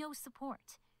had no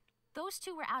support. Those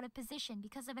two were out of position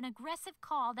because of an aggressive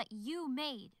call that you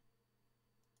made.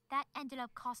 That ended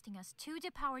up costing us 2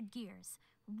 depowered gears,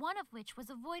 one of which was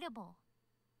avoidable.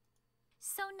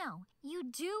 So no, you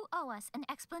do owe us an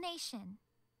explanation.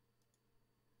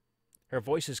 Her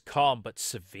voice is calm but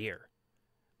severe.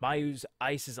 Mayu's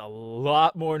ice is a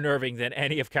lot more nerving than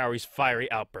any of Kaori's fiery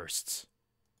outbursts.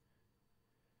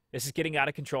 This is getting out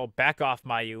of control. Back off,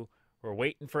 Mayu. We're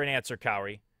waiting for an answer,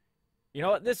 Kaori. You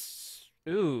know what?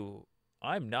 Ooh,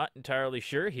 I'm not entirely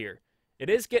sure here. It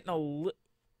is getting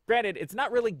granted, it's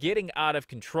not really getting out of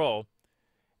control.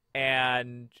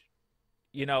 And,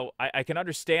 you know, I can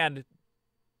understand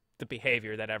the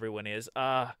behavior that everyone is.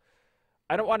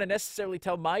 I don't want to necessarily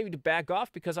tell Mayu to back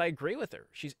off because I agree with her.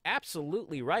 She's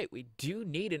absolutely right. We do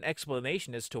need an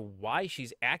explanation as to why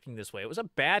she's acting this way. It was a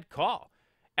bad call.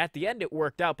 At the end, it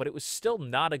worked out, but it was still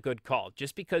not a good call.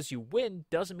 Just because you win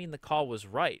doesn't mean the call was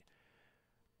right.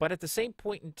 But at the same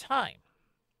point in time,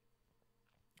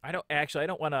 I don't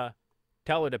want to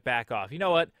tell her to back off. You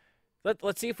know what?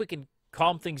 Let's see if we can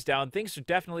calm things down. Things are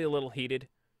definitely a little heated.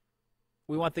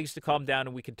 We want things to calm down,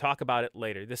 and we can talk about it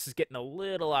later. This is getting a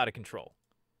little out of control.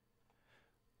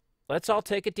 Let's all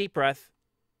take a deep breath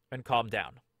and calm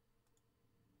down.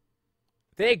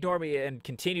 They ignore me and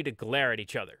continue to glare at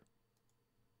each other.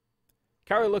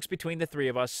 Kaori looks between the three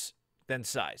of us, then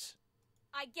sighs.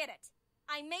 I get it.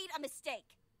 I made a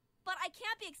mistake. But I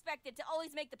can't be expected to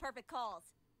always make the perfect calls.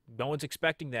 No one's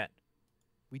expecting that.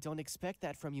 We don't expect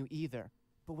that from you either.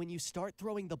 But when you start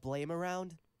throwing the blame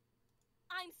around...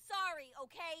 I'm sorry,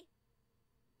 okay?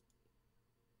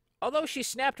 Although she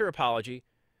snapped her apology,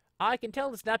 I can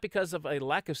tell it's not because of a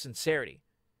lack of sincerity.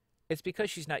 It's because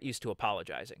she's not used to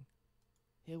apologizing.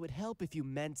 It would help if you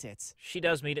meant it. She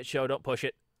does mean it, Sho. Don't push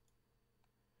it.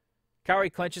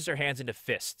 Kaori clenches her hands into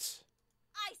fists.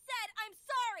 I said I'm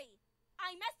sorry!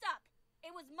 I messed up.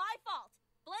 It was my fault.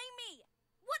 Blame me.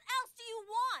 What else do you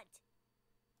want?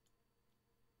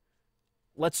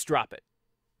 Let's drop it.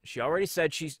 She already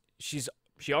said she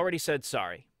already said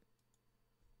sorry.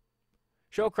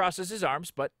 Sho crosses his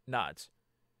arms, but nods.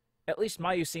 At least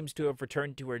Mayu seems to have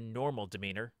returned to her normal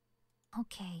demeanor.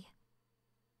 Okay.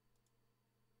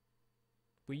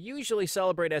 We usually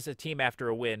celebrate as a team after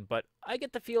a win, but I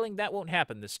get the feeling that won't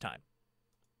happen this time.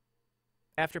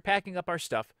 After packing up our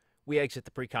stuff, we exit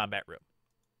the pre-combat room.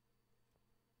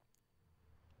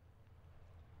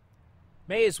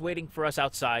 May is waiting for us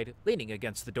outside, leaning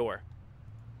against the door.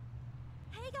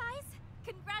 Hey guys,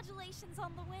 congratulations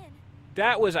on the win.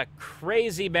 That was a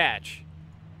crazy match.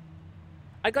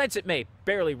 I glance at May,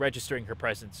 barely registering her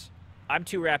presence. I'm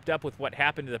too wrapped up with what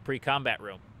happened in the pre-combat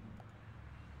room.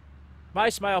 My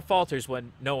smile falters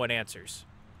when no one answers.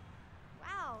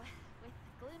 Wow, with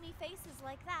gloomy faces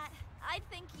like that, I'd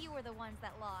think you were the ones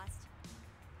that lost.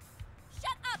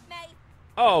 Shut up, May!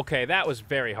 Oh, okay, that was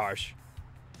very harsh.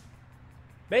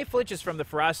 May flinches from the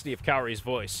ferocity of Kaori's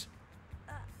voice.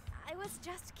 I was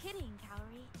just kidding,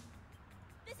 Kaori.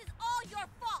 This is all your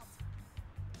fault!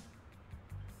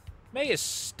 May is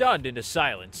stunned into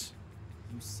silence.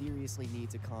 You seriously need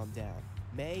to calm down.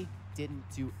 May didn't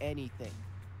do anything.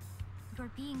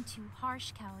 You're being too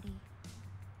harsh, Kaori.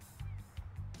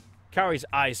 Kaori's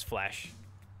eyes flash.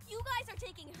 You guys are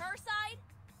taking her side?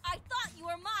 I thought you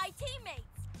were my teammates!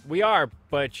 We are,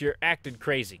 but you're acting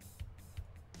crazy.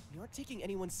 We aren't taking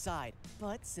anyone's side,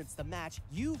 but since the match,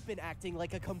 you've been acting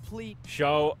like a complete...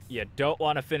 Sho, you don't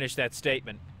want to finish that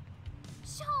statement.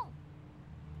 Sho!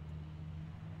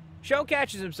 Sho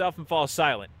catches himself and falls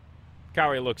silent.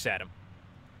 Kaori looks at him.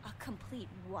 A complete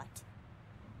what?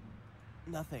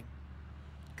 Nothing.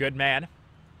 Good man.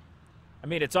 I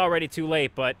mean, it's already too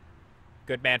late, but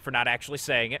good man for not actually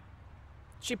saying it.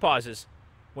 She pauses.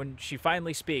 When she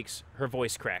finally speaks, her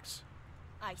voice cracks.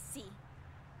 I see.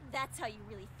 That's how you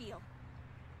really feel.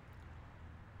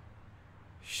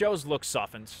 Sho's look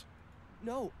softens.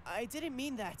 No, I didn't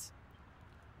mean that.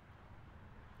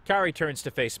 Kaori turns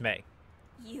to face May.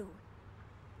 You.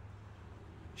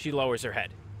 She lowers her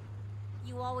head.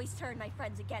 You always turn my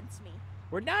friends against me.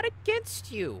 We're not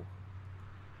against you.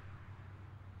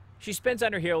 She spins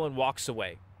on her heel and walks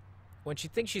away. When she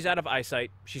thinks she's out of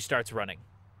eyesight, she starts running.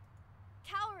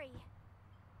 Kaori!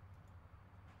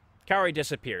 Kaori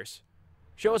disappears.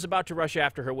 Sho is about to rush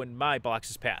after her when Mai blocks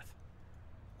his path.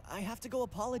 I have to go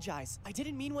apologize. I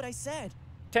didn't mean what I said.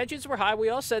 Tensions were high. We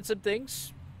all said some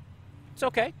things. It's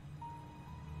okay.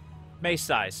 May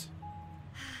sighs.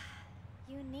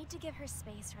 You need to give her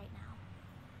space right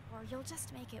now, or you'll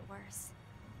just make it worse.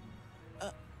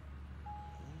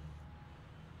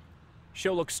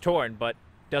 Sho looks torn, but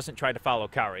doesn't try to follow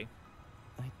Kaori.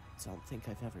 I don't think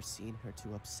I've ever seen her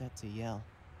too upset to yell.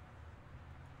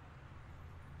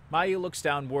 Mayu looks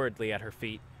down worriedly at her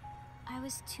feet. I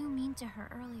was too mean to her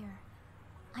earlier.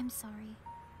 I'm sorry.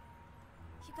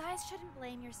 You guys shouldn't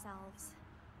blame yourselves.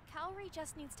 Kaori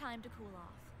just needs time to cool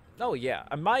off. Oh yeah,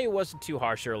 and Mayu wasn't too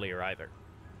harsh earlier either.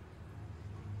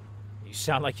 You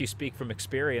sound like you speak from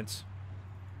experience.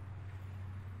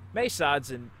 May sighs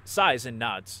and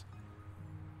nods.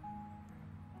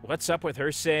 What's up with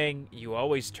her saying, you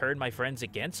always turn my friends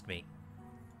against me?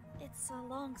 It's a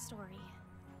long story.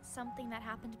 Something that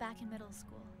happened back in middle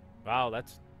school. Wow,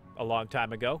 that's a long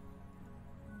time ago.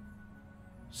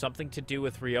 Something to do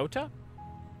with Ryota?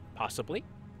 Possibly.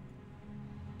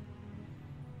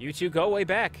 You two go way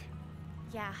back.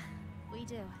 Yeah, we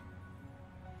do.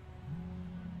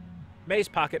 May's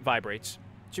pocket vibrates.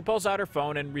 She pulls out her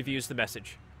phone and reviews the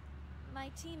message. My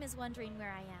team is wondering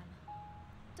where I am.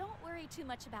 Don't worry too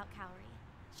much about Kaori.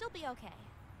 She'll be okay.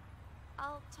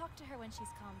 I'll talk to her when she's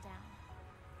calmed down.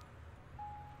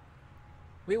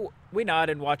 We nod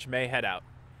and watch May head out.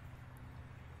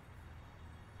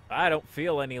 I don't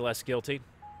feel any less guilty.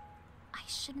 I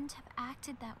shouldn't have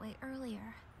acted that way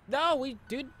earlier. No, we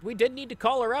did need to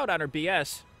call her out on her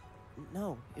BS.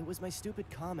 No, it was my stupid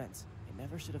comments. I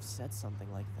never should have said something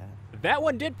like that. That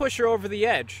one did push her over the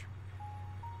edge.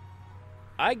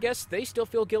 I guess they still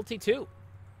feel guilty too.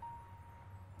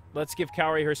 Let's give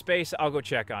Kaori her space. I'll go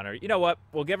check on her. You know what?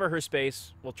 We'll give her her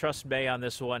space. We'll trust May on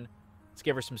this one. Let's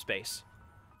give her some space.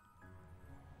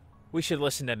 We should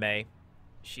listen to May.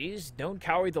 She's known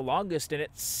Kaori the longest, and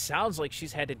it sounds like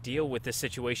she's had to deal with this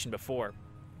situation before.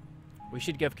 We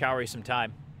should give Kaori some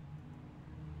time.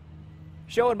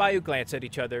 Sho and Mayu glance at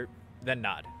each other, then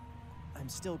nod. I'm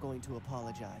still going to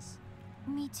apologize.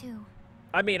 Me too.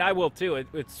 I mean, I will too.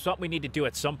 It's something we need to do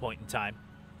at some point in time.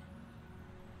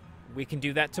 We can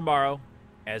do that tomorrow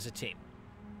as a team.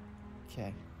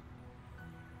 Okay.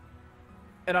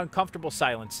 An uncomfortable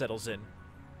silence settles in.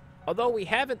 Although we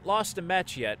haven't lost a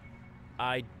match yet,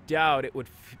 I doubt it would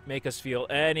make us feel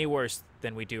any worse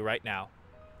than we do right now.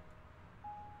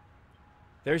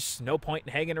 There's no point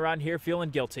in hanging around here feeling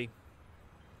guilty.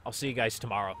 I'll see you guys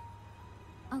tomorrow.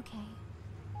 Okay.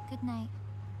 Good night.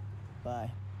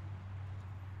 Bye.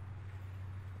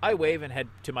 I wave and head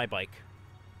to my bike.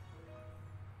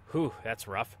 Whew, that's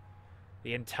rough.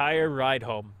 The entire ride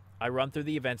home, I run through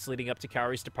the events leading up to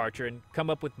Kaori's departure and come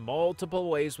up with multiple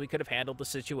ways we could have handled the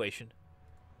situation.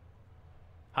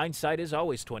 Hindsight is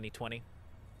always 20/20.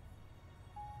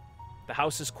 The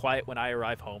house is quiet when I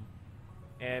arrive home,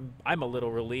 and I'm a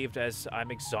little relieved as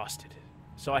I'm exhausted.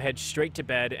 So I head straight to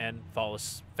bed and fall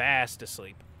fast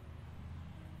asleep.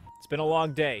 It's been a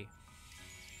long day.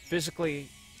 Physically,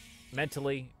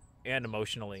 mentally, and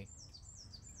emotionally.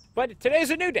 But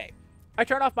today's a new day. I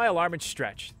turn off my alarm and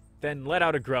stretch, then let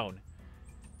out a groan.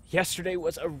 Yesterday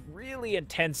was a really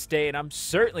intense day, and I'm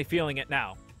certainly feeling it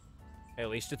now. At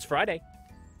least it's Friday.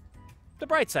 The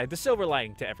bright side, the silver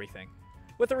lining to everything.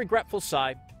 With a regretful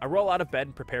sigh, I roll out of bed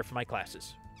and prepare for my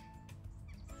classes.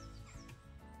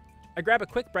 I grab a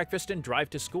quick breakfast and drive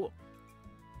to school.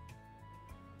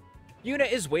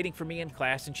 Yuna is waiting for me in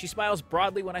class, and she smiles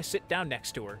broadly when I sit down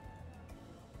next to her.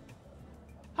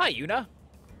 Hi, Yuna.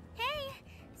 Hey!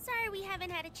 Sorry we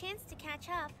haven't had a chance to catch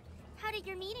up. How did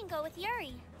your meeting go with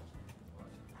Yuri?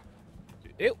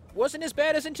 It wasn't as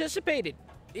bad as anticipated,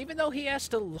 even though he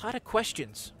asked a lot of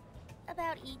questions.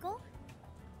 About Eagle?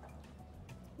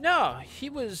 No, he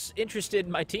was interested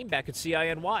in my team back at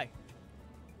CINY.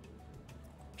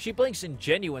 She blinks in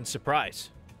genuine surprise.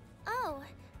 Oh,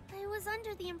 I was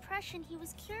under the impression he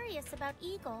was curious about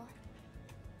Eagle.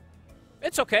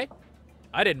 It's okay.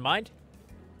 I didn't mind.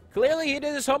 Clearly he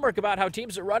did his homework about how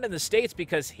teams are run in the States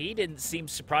because he didn't seem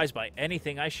surprised by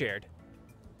anything I shared.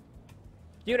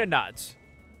 Yuna nods.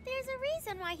 There's a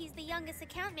reason why he's the youngest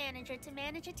account manager to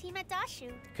manage a team at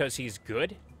Dashu. Because he's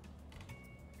good?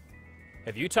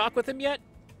 Have you talked with him yet?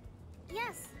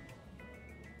 Yes.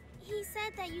 He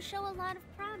said that you show a lot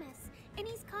of promise, and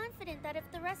he's confident that if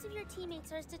the rest of your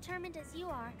teammates are as determined as you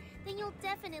are, then you'll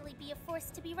definitely be a force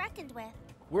to be reckoned with.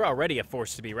 We're already a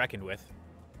force to be reckoned with.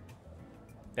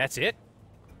 That's it?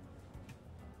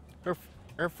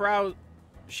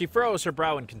 She furrows her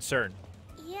brow in concern.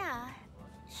 Yeah.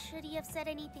 Should he have said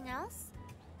anything else?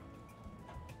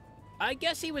 I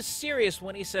guess he was serious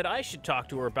when he said I should talk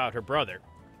to her about her brother.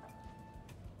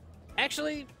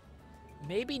 Actually,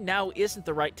 maybe now isn't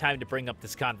the right time to bring up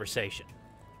this conversation.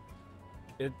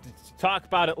 Talk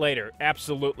about it later,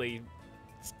 absolutely.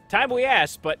 It's time we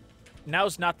asked, but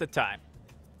now's not the time.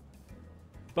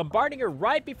 Bombarding her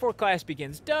right before class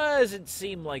begins doesn't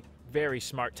seem like very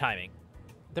smart timing.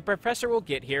 The professor will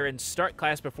get here and start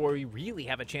class before we really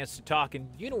have a chance to talk, and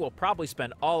Yuna will probably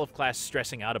spend all of class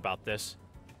stressing out about this.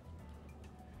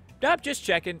 Nope, just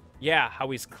checking. Yeah, how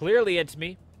he's clearly into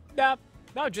me. Nope,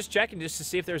 no, just checking just to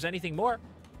see if there's anything more.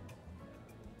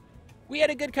 We had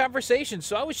a good conversation,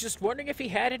 so I was just wondering if he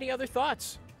had any other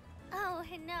thoughts. Oh,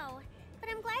 no. But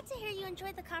I'm glad to hear you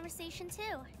enjoyed the conversation,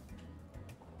 too.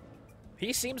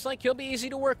 He seems like he'll be easy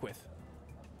to work with.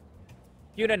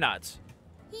 Yuna nods.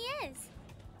 He is.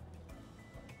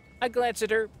 I glance at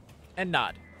her and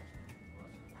nod.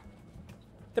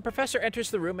 The professor enters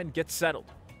the room and gets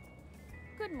settled.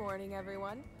 Good morning,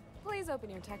 everyone. Please open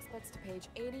your textbooks to page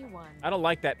 81. I don't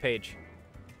like that page.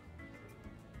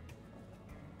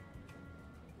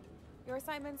 Your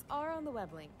assignments are on the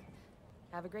web link.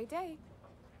 Have a great day.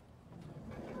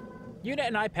 Yuna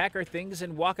and I pack our things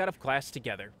and walk out of class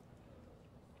together.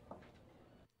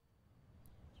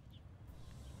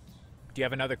 Do you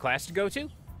have another class to go to?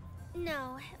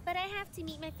 No, but I have to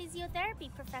meet my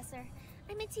physiotherapy professor.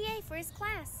 I'm a TA for his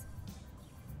class.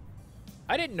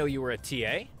 I didn't know you were a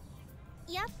TA.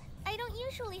 Yep, I don't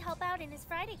usually help out in his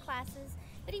Friday classes,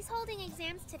 but he's holding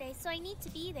exams today, so I need to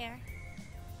be there.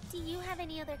 Do you have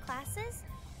any other classes?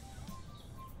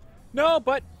 No,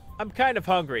 but I'm kind of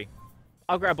hungry.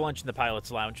 I'll grab lunch in the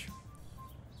pilot's lounge.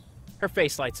 Her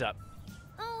face lights up.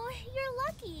 Oh, you're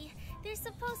lucky. They're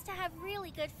supposed to have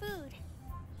really good food.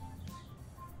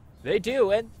 They do,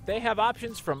 and they have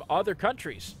options from other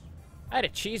countries. I had a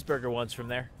cheeseburger once from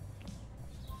there.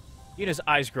 Yuna's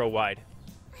eyes grow wide.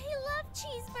 I love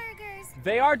cheeseburgers.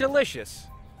 They are delicious.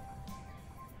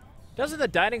 Doesn't the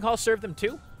dining hall serve them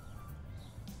too?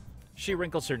 She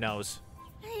wrinkles her nose.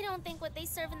 I don't think what they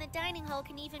serve in the dining hall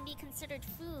can even be considered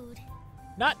food.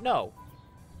 Not no.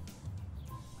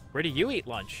 Where do you eat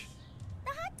lunch?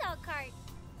 The hot dog cart.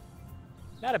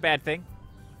 Not a bad thing.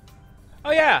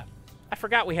 Oh yeah, I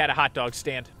forgot we had a hot dog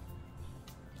stand.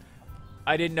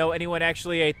 I didn't know anyone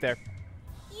actually ate there.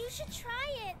 You should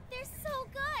try it. They're so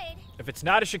good. If it's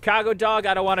not a Chicago dog,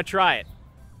 I don't want to try it.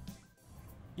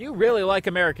 You really like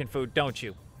American food, don't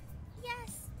you?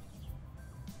 Yes.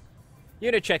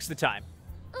 Yuna checks the time.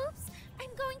 Oops, I'm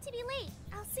going to be late.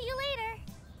 I'll see you later.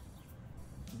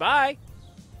 Bye.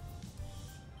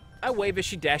 I wave as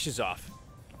she dashes off.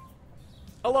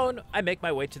 Alone, I make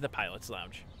my way to the pilot's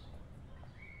lounge.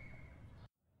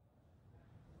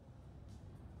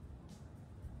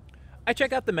 I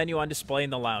check out the menu on display in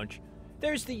the lounge.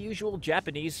 There's the usual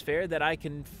Japanese fare that I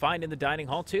can find in the dining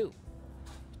hall too.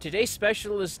 Today's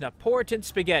special is Napolitan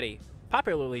spaghetti,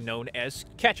 popularly known as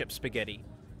ketchup spaghetti.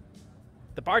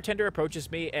 The bartender approaches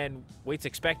me and waits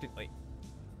expectantly.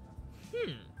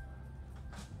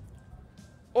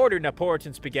 Order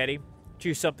Neapolitan spaghetti.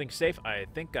 Choose something safe. I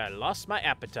think I lost my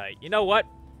appetite. You know what?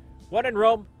 When in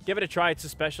Rome, give it a try. It's a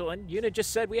special. And Yuna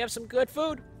just said we have some good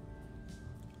food.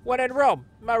 When in Rome,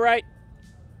 am I right?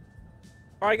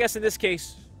 Or I guess in this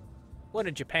case, when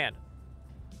in Japan.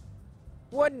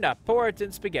 One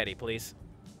Neapolitan spaghetti, please.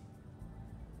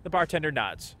 The bartender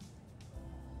nods.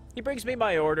 He brings me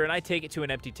my order and I take it to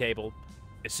an empty table.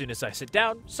 As soon as I sit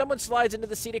down, someone slides into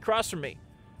the seat across from me.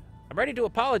 I'm ready to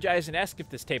apologize and ask if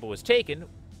this table was taken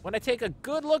when I take a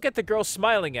good look at the girl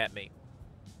smiling at me.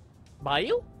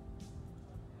 Mayu?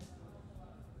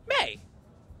 May!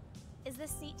 Is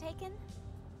this seat taken?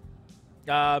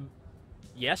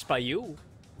 Yes, by you.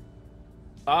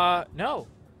 No.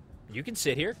 You can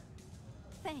sit here.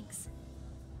 Thanks.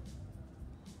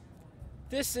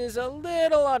 This is a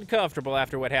little uncomfortable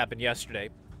after what happened yesterday.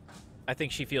 I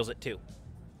think she feels it too.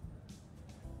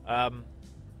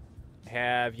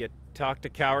 Have you talked to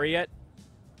Kaori yet?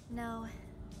 No.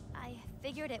 I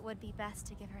figured it would be best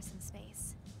to give her some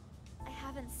space. I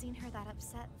haven't seen her that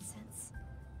upset since...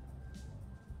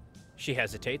 She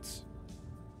hesitates.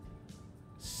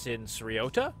 Since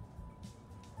Ryota?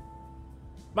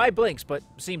 Mai blinks, but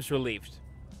seems relieved.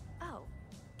 Oh,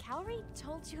 Kaori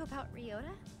told you about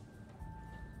Ryota?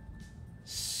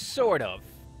 Sort of.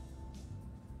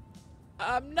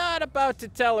 I'm not about to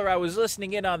tell her I was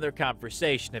listening in on their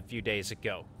conversation a few days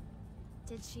ago.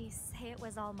 Did she say it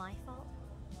was all my fault?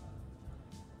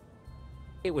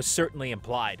 It was certainly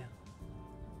implied.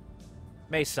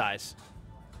 May sighs.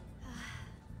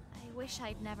 I wish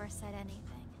I'd never said anything.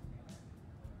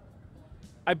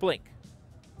 I blink.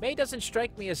 May doesn't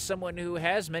strike me as someone who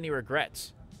has many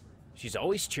regrets. She's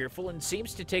always cheerful and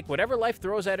seems to take whatever life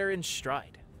throws at her in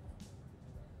stride.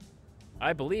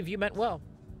 I believe you meant well.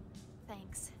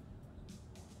 Thanks.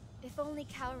 If only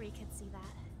Kaori could see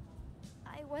that.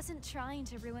 I wasn't trying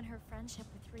to ruin her friendship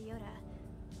with Ryota,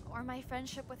 or my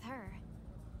friendship with her.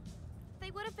 They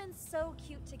would have been so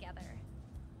cute together.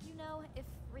 You know, if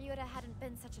Ryota hadn't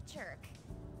been such a jerk.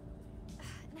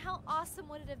 And how awesome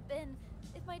would it have been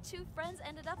if my two friends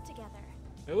ended up together?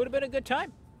 It would have been a good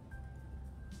time.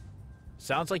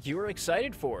 Sounds like you were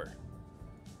excited for her.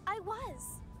 I was.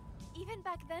 Even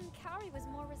back then, Kaori was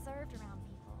more reserved around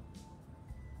people.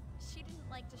 She didn't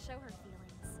like to show her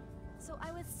feelings. So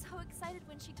I was so excited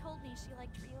when she told me she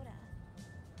liked Ryota.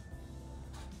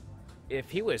 If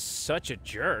he was such a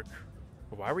jerk,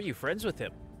 why were you friends with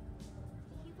him?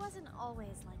 He wasn't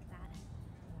always like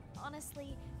that.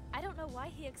 Honestly, I don't know why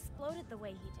he exploded the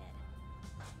way he did.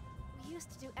 We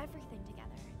used to do everything together.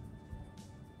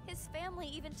 His family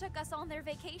even took us on their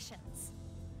vacations.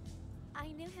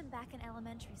 I knew him back in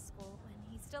elementary school when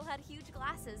he still had huge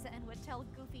glasses and would tell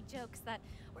goofy jokes that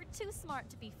were too smart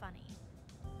to be funny.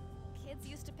 Kids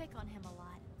used to pick on him a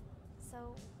lot.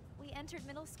 So we entered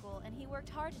middle school and he worked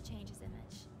hard to change his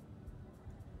image.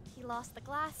 He lost the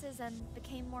glasses and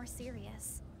became more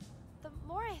serious. The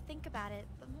more I think about it,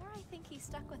 the more I think he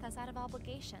stuck with us out of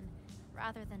obligation,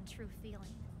 rather than true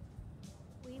feeling.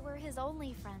 We were his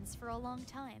only friends for a long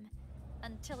time,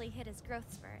 until he hit his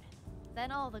growth spurt.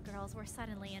 Then all the girls were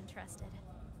suddenly interested.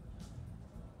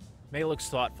 May looks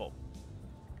thoughtful.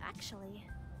 Actually,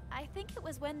 I think it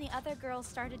was when the other girls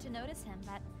started to notice him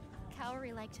that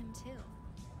Kaori liked him too.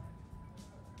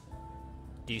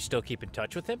 Do you still keep in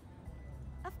touch with him?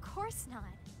 Of course not.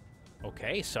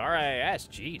 Okay, sorry I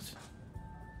asked, jeez.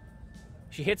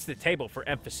 She hits the table for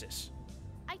emphasis.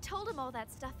 I told him all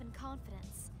that stuff in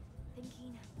confidence,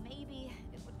 thinking maybe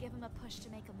it would give him a push to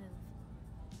make a move.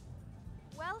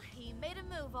 Well, he made a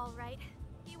move, all right.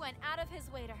 He went out of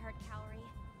his way to hurt Kaori.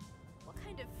 What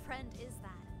kind of friend is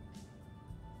that?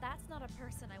 That's not a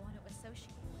person I want to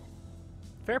associate with.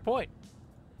 Fair point.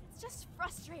 It's just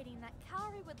frustrating that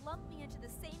Kaori would lump me into the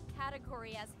same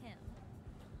category as him.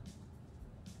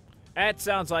 That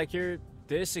sounds like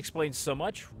this explains so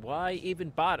much. Why even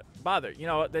bother? You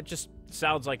know, that just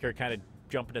sounds like her kind of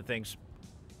jumping to things.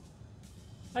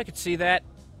 I could see that.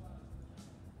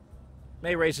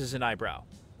 May raises an eyebrow.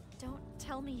 Don't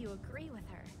tell me you agree with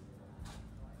her.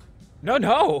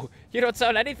 No, you don't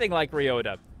sound anything like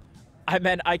Ryota. I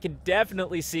meant I can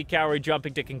definitely see Kaori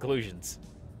jumping to conclusions.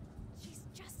 She's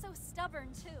just so stubborn,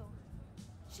 too.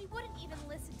 She wouldn't even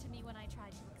listen to me when I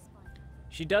tried to explain.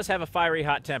 She does have a fiery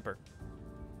hot temper.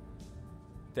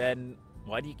 Then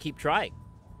why do you keep trying?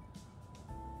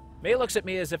 May looks at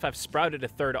me as if I've sprouted a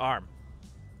third arm.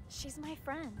 She's my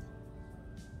friend.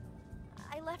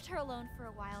 I left her alone for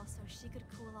a while so she could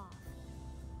cool off.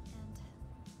 And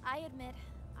I admit,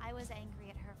 I was angry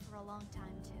at her for a long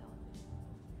time too.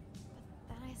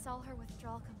 But then I saw her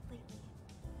withdraw completely.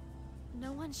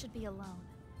 No one should be alone.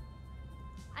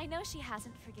 I know she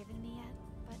hasn't forgiven me yet,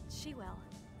 but she will.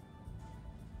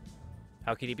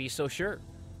 How can you be so sure?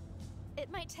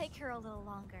 It might take her a little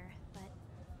longer, but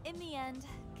in the end,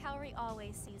 Kaori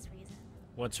always sees reason.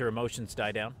 Once her emotions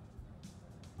die down?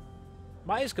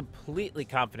 Maya's completely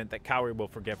confident that Kaori will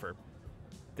forgive her.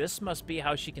 This must be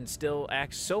how she can still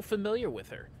act so familiar with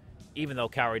her, even though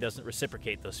Kaori doesn't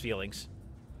reciprocate those feelings.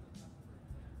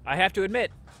 I have to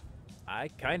admit, I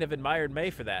kind of admired May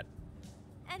for that.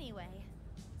 Anyway,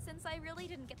 since I really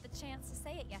didn't get the chance to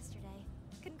say it yesterday,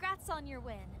 congrats on your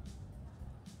win.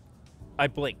 I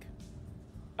blink.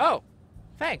 Oh,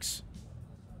 thanks.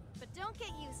 But don't get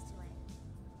used to it.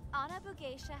 Onna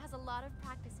Bugeisha has a lot of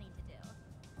practicing to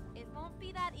do. It won't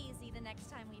be that easy the next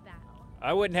time we battle.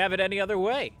 I wouldn't have it any other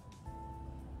way.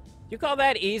 You call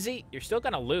that easy? You're still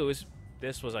gonna lose.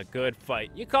 This was a good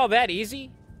fight. You call that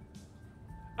easy?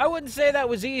 I wouldn't say that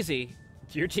was easy.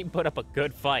 Your team put up a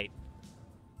good fight.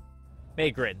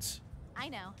 May grins. I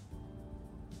know.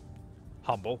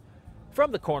 Humble.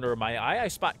 From the corner of my eye, I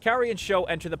spot Kaori and Sho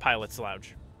enter the pilot's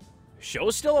lounge.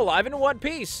 Sho's still alive and in one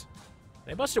piece.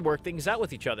 They must have worked things out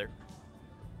with each other.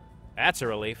 That's a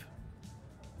relief.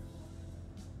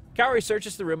 Kaori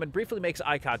searches the room and briefly makes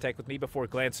eye contact with me before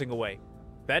glancing away.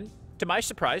 Then, to my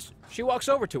surprise, she walks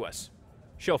over to us.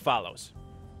 Sho follows.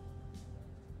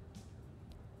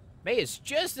 May is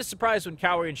just as surprised when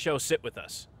Kaori and Sho sit with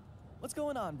us. What's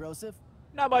going on, Brosif?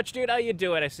 Not much, dude. How you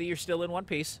doing? I see you're still in one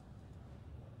piece.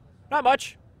 Not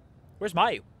much. Where's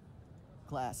Mayu?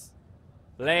 Class.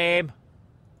 Lame.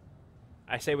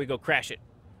 I say we go crash it.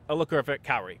 I'll look over at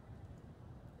Kaori.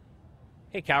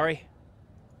 Hey, Kaori.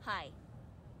 Hi.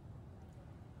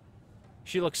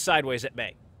 She looks sideways at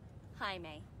May. Hi,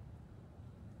 May.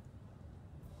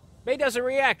 May doesn't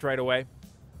react right away.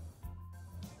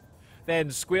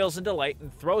 Then squeals in delight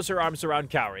and throws her arms around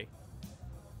Kaori.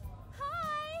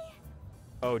 Hi!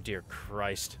 Oh, dear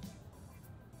Christ.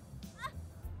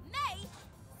 May!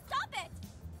 Stop it!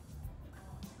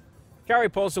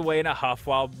 Kaori pulls away in a huff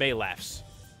while May laughs.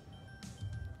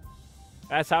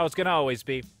 That's how it's gonna always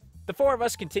be. The four of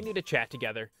us continue to chat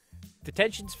together. The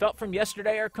tensions felt from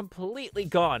yesterday are completely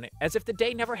gone, as if the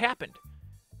day never happened.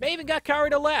 May even got Kaori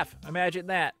to laugh. Imagine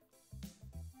that.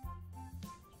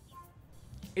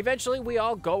 Eventually, we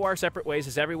all go our separate ways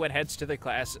as everyone heads to their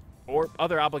class or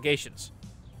other obligations.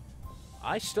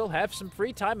 I still have some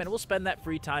free time, and we'll spend that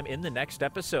free time in the next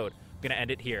episode. I'm going to end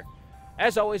it here.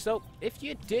 As always, though, if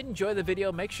you did enjoy the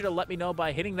video, make sure to let me know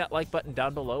by hitting that like button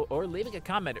down below or leaving a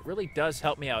comment. It really does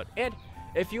help me out. And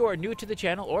if you are new to the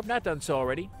channel or have not done so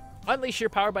already, unleash your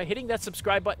power by hitting that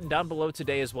subscribe button down below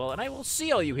today as well. And I will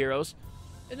see all you heroes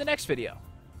in the next video.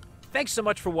 Thanks so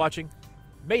much for watching.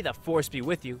 May the Force be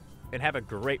with you, and have a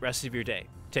great rest of your day.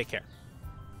 Take care.